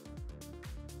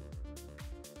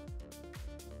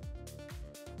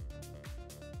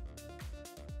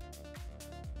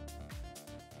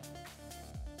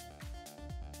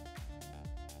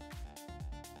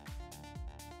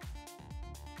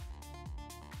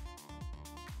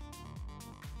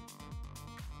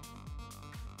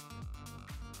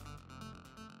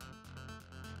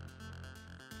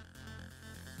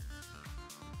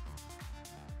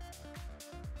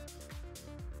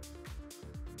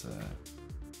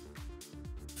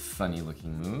 Funny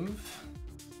looking move.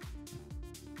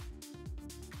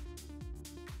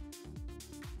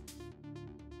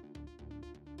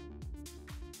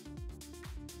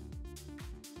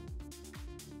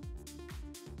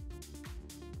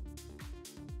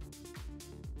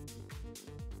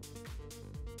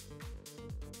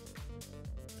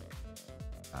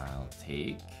 I'll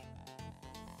take.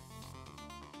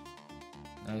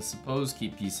 I suppose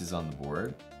keep pieces on the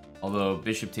board. Although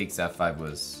bishop takes f5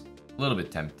 was a little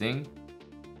bit tempting.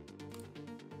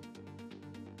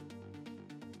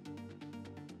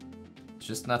 There's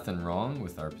just nothing wrong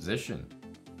with our position.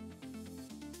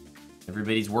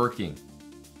 Everybody's working.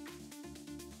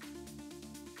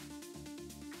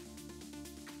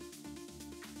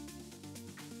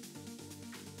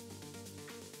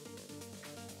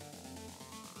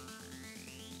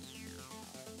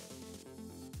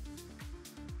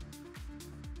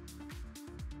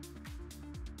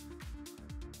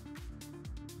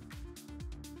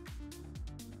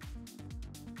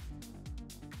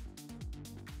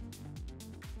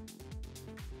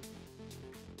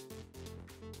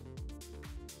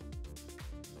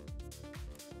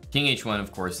 King h1,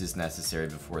 of course, is necessary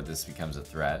before this becomes a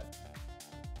threat.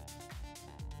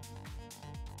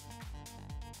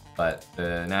 But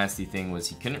the nasty thing was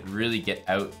he couldn't really get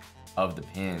out of the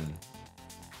pin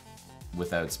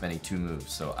without spending 2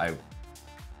 moves. So I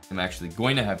am actually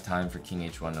going to have time for king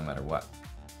h1 no matter what.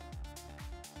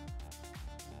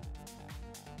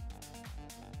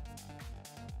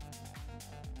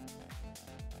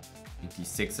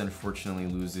 d6 unfortunately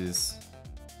loses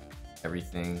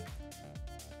everything.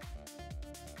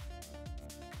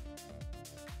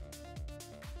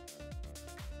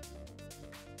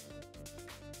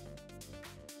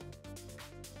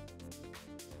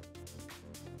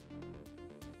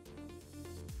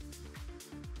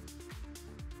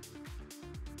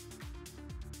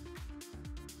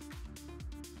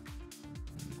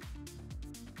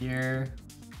 Here.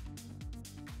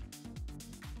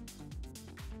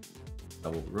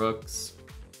 Double rooks.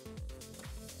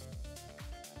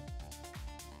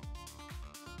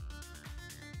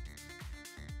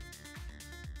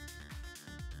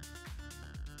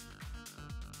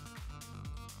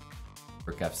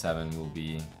 Rook f7 will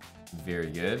be very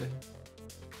good.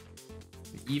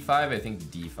 E5, I think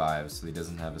d5, so he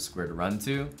doesn't have a square to run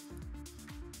to.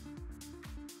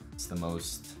 It's the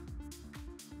most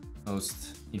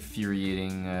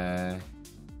infuriating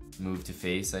move to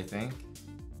face, I think.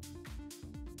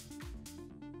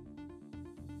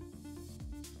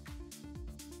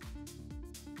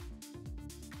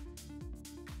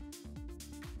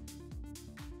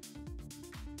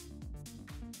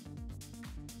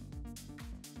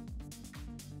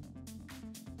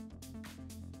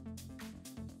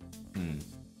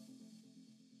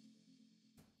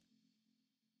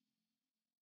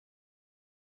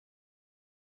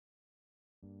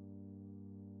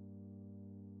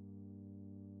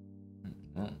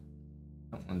 Well,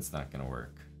 that one's not gonna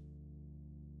work.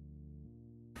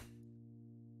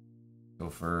 Go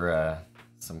for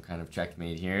some kind of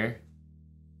checkmate here.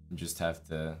 Just have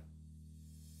to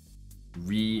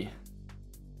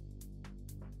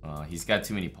he's got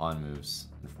too many pawn moves,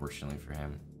 unfortunately for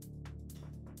him.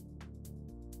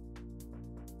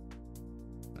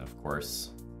 And of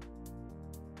course,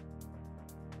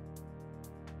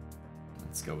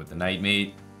 let's go with the knight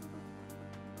mate.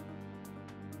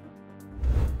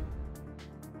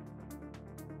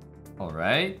 All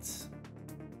right.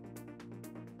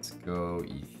 Let's go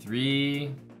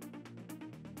e3.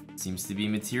 Seems to be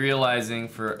materializing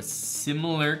for a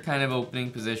similar kind of opening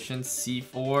position.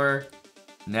 c4,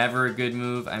 never a good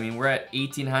move. I mean, we're at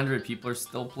 1800. People are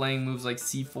still playing moves like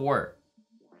c4.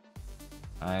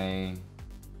 I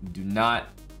do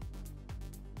not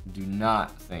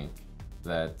think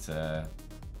that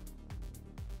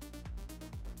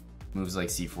moves like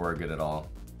c4 are good at all.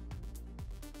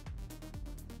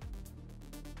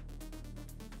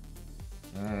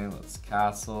 Okay, let's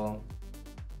castle.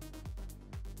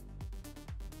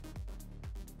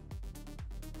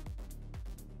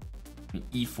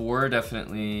 E4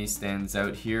 definitely stands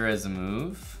out here as a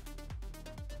move.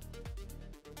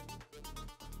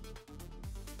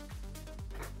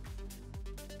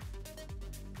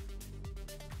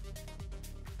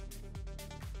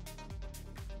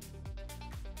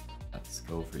 Let's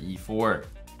go for E4.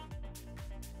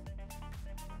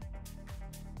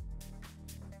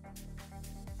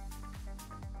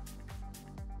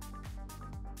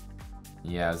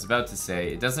 Yeah, I was about to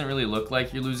say, it doesn't really look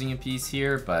like you're losing a piece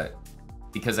here, but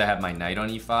because I have my knight on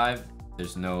e5,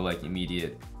 there's no like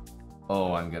immediate,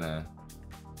 oh, I'm gonna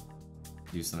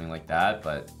do something like that,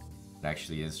 but it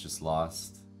actually is just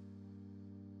lost.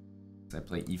 So I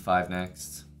play e5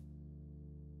 next.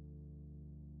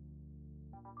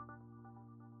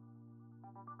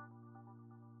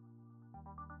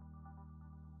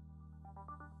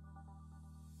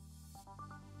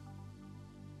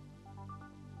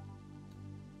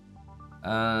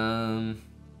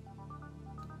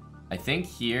 I think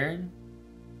here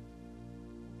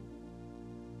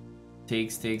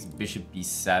takes bishop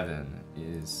b7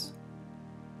 is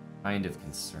kind of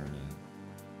concerning.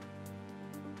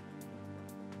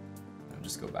 I'll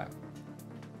just go back.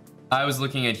 I was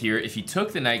looking at here, if he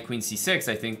took the knight queen c6,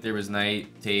 I think there was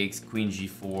knight takes queen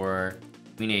g4,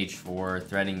 queen h4,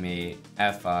 threatening mate,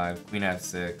 f5, queen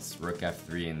f6, rook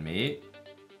f3, and mate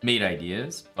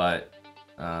ideas, but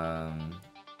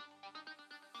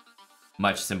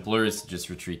much simpler is to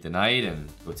just retreat the knight and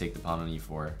go take the pawn on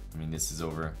e4. I mean, this is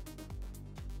over.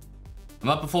 I'm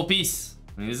up a full piece.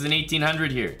 I mean, this is an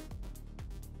 1800 here.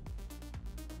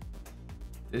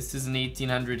 This is an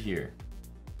 1800 here.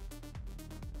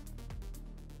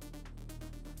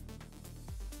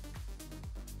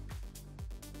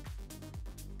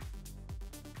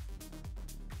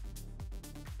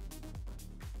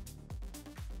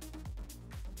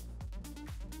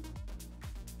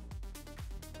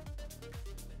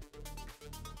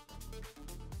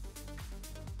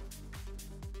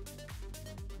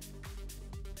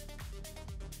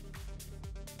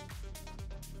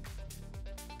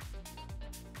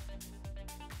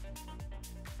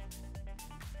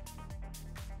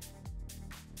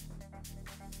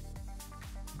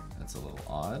 That's a little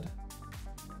odd.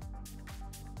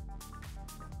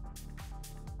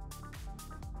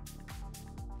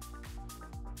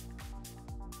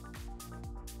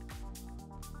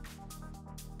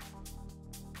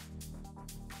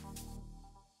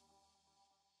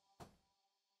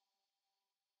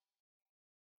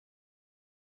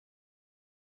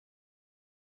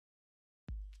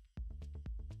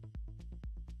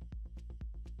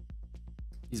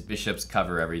 These bishops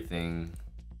cover everything.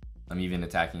 I'm even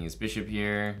attacking his bishop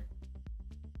here.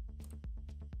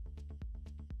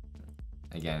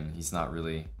 Again, he's not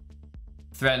really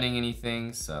threatening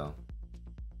anything, so.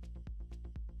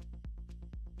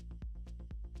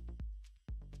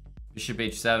 Bishop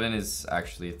h7 is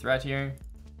actually a threat here.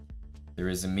 There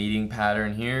is a mating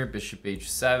pattern here. Bishop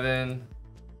h7,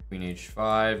 queen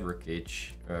h5, rook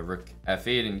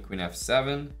f8, and queen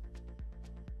f7.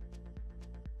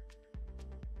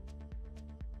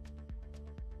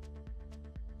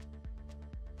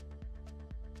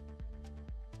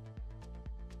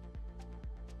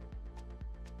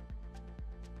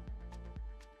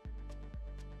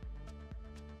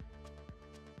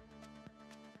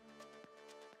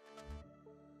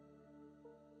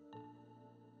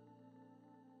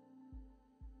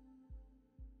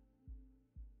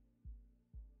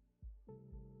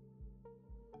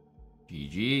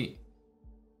 GG.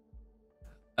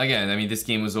 Again, I mean, this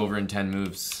game was over in 10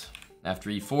 moves. After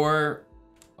e4,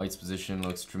 White's position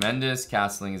looks tremendous.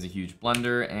 Castling is a huge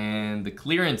blunder. And the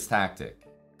clearance tactic.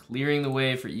 Clearing the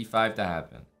way for e5 to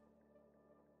happen.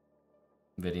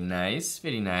 Very nice,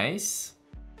 very nice.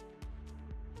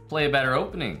 Play a better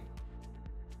opening.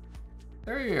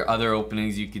 There are other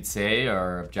openings you could say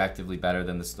are objectively better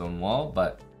than the Stonewall,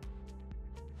 but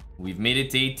we've made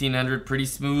it to 1800 pretty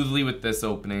smoothly with this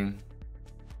opening.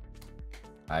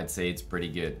 I'd say it's pretty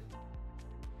good.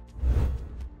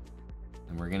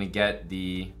 And we're gonna get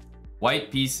the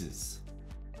white pieces.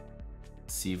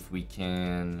 Let's see if we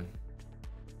can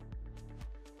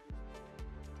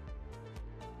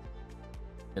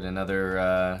get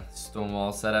another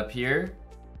Stonewall setup here.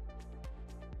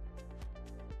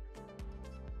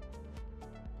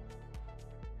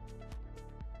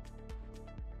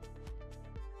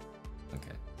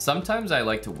 Okay. Sometimes I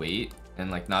like to wait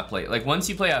and like not play. Like once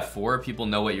you play f4, people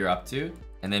know what you're up to,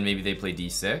 and then maybe they play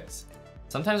d6.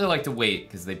 Sometimes I like to wait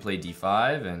because they play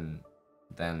d5, and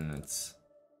then it's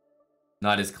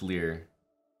not as clear.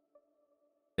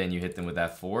 Then you hit them with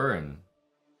f4, and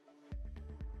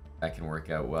that can work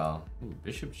out well. Ooh,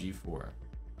 bishop g4.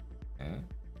 Okay.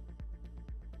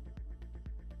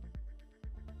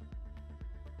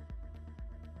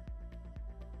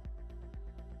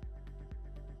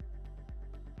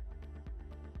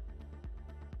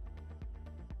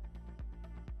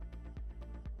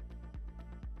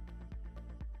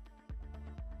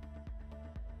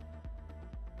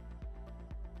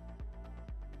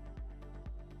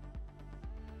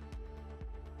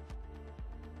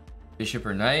 Bishop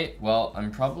or knight? Well, I'm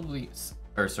probably,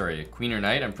 or sorry, queen or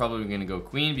knight. I'm probably going to go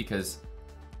queen because,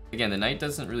 again, the knight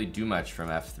doesn't really do much from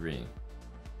f3.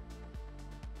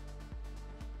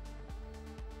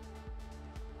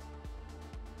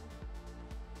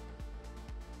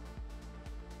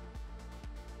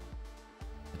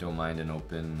 I don't mind an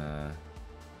open,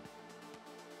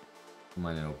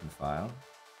 file.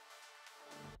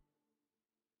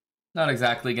 Not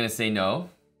exactly going to say no.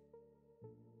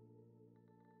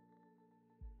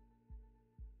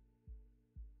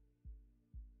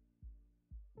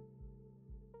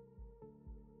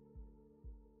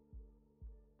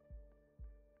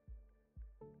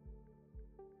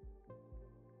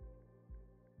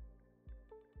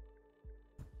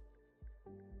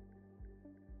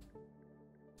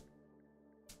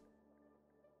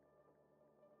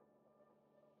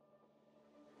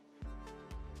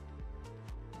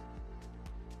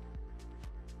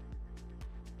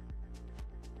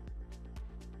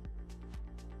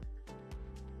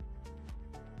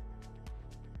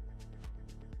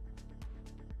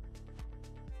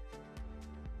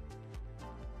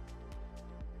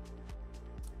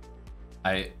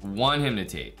 I want him to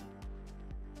take.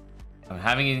 I'm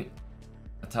having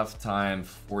a tough time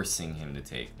forcing him to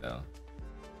take, though.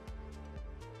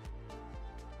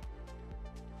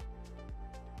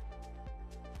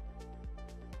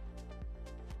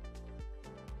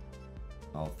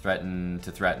 I'll threaten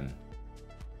to threaten.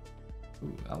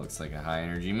 Ooh, that looks like a high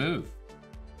energy move.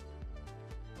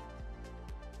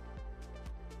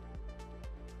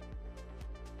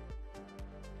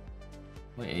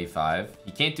 Play a5.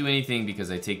 He can't do anything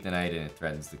because I take the knight and it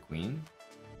threatens the queen.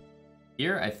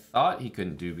 Here, I thought he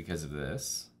couldn't do because of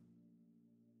this.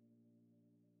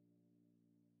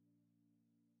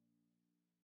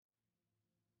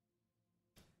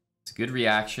 It's a good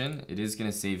reaction. It is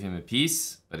going to save him a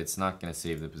piece, but it's not going to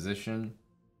save the position.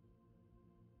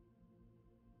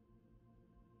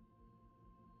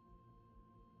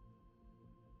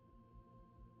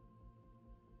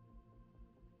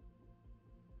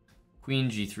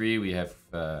 Queen g3, we have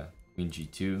queen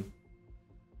g2.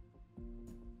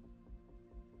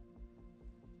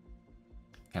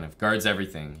 Kind of guards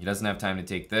everything. He doesn't have time to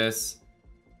take this.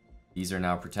 These are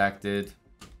now protected.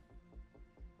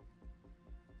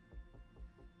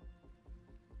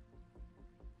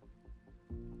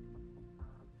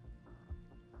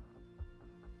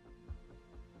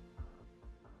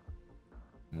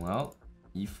 Well,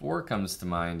 e4 comes to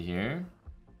mind here.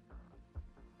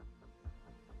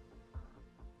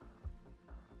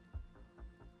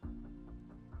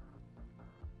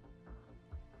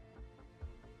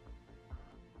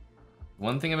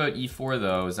 One thing about e4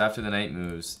 though is after the knight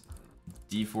moves,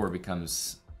 d4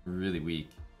 becomes really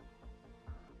weak.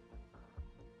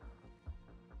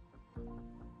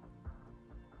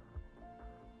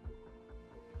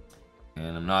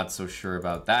 And I'm not so sure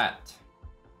about that.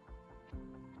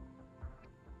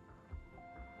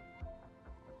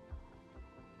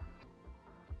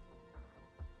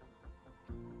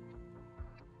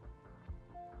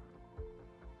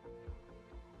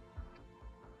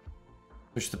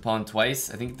 Pushed the pawn twice.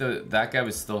 I think that guy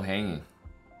was still hanging.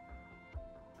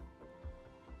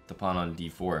 pawn on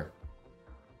d4.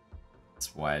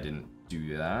 That's why I didn't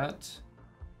do that.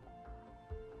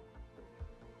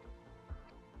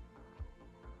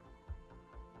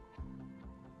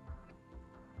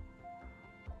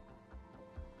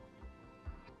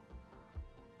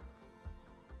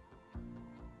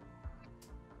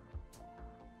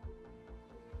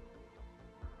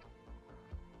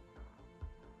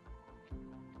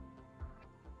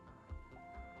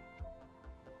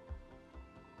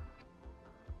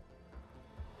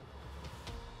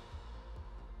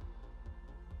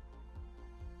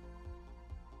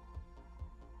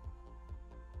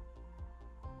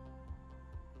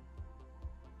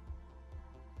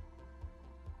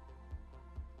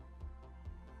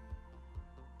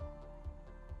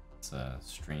 It's a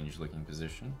strange looking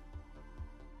position.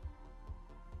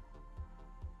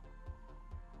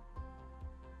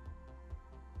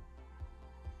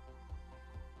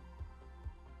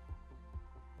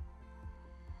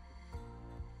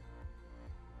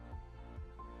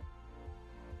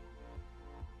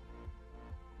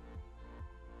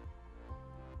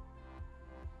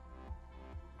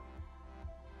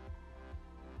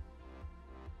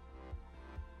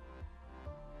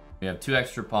 We have 2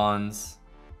 extra pawns.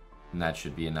 And that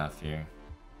should be enough here.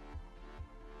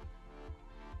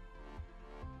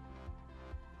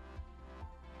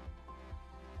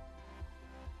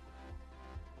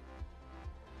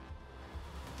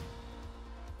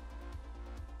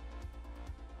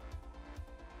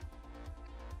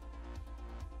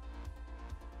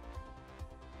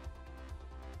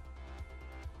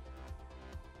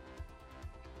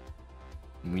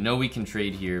 And we know we can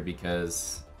trade here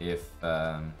because if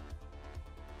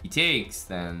he takes,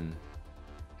 then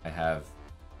I have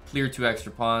clear 2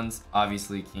 extra pawns.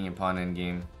 Obviously, king and pawn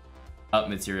endgame up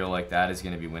material like that is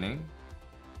going to be winning.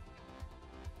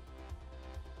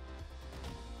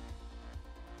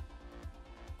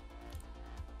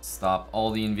 Stop all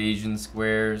the invasion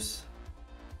squares.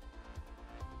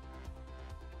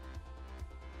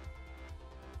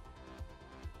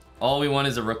 All we want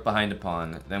is a rook behind a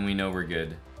pawn. Then we know we're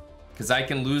good. Because I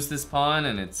can lose this pawn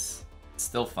and it's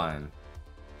still fine.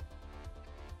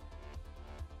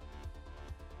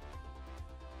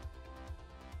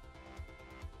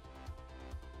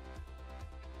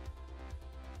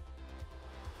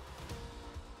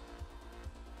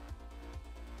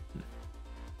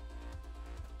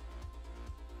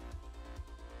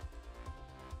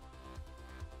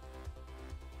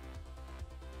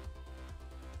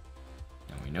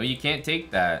 You know you can't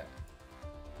take that.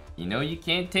 You know you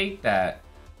can't take that.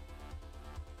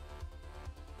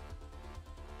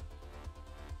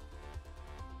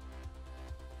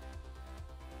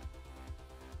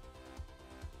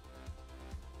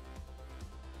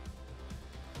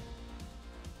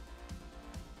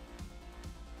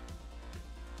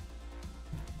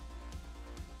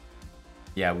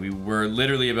 Yeah, we were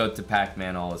literally about to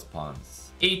Pac-Man all his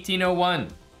pawns. 1801.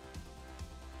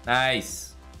 Nice.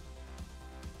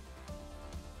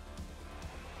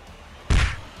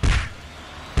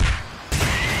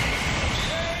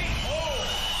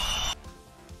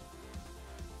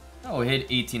 Oh, hit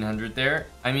 1800 there.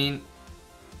 I mean,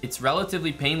 it's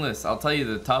relatively painless. I'll tell you,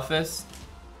 the toughest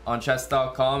on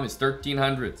chess.com is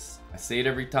 1300s. I say it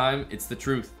every time, it's the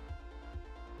truth.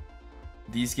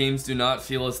 These games do not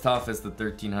feel as tough as the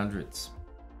 1300s.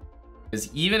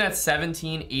 Because even at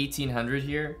 17, 1800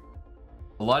 here,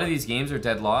 a lot of these games are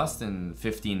dead lost in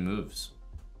 15 moves.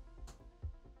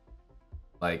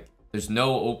 Like, there's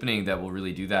no opening that will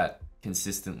really do that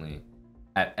consistently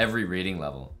at every rating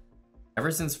level. Ever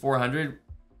since 400,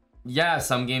 yeah,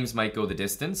 some games might go the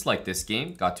distance, like this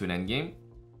game, got to an end game.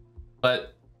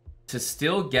 But to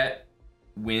still get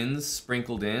wins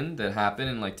sprinkled in that happen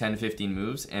in like 10 to 15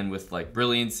 moves, and with like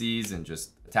brilliancies and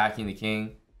just attacking the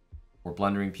king or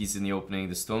blundering pieces in the opening,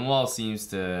 the Stonewall seems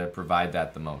to provide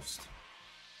that the most.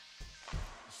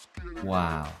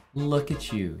 Wow, look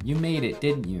at you. You made it,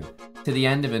 didn't you? To the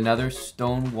end of another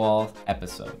Stonewall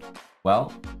episode.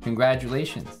 Well,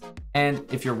 congratulations. And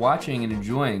if you're watching and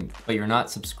enjoying, but you're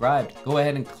not subscribed, go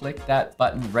ahead and click that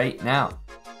button right now.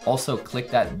 Also,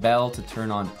 click that bell to turn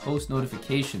on post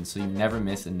notifications so you never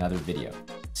miss another video.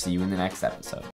 See you in the next episode.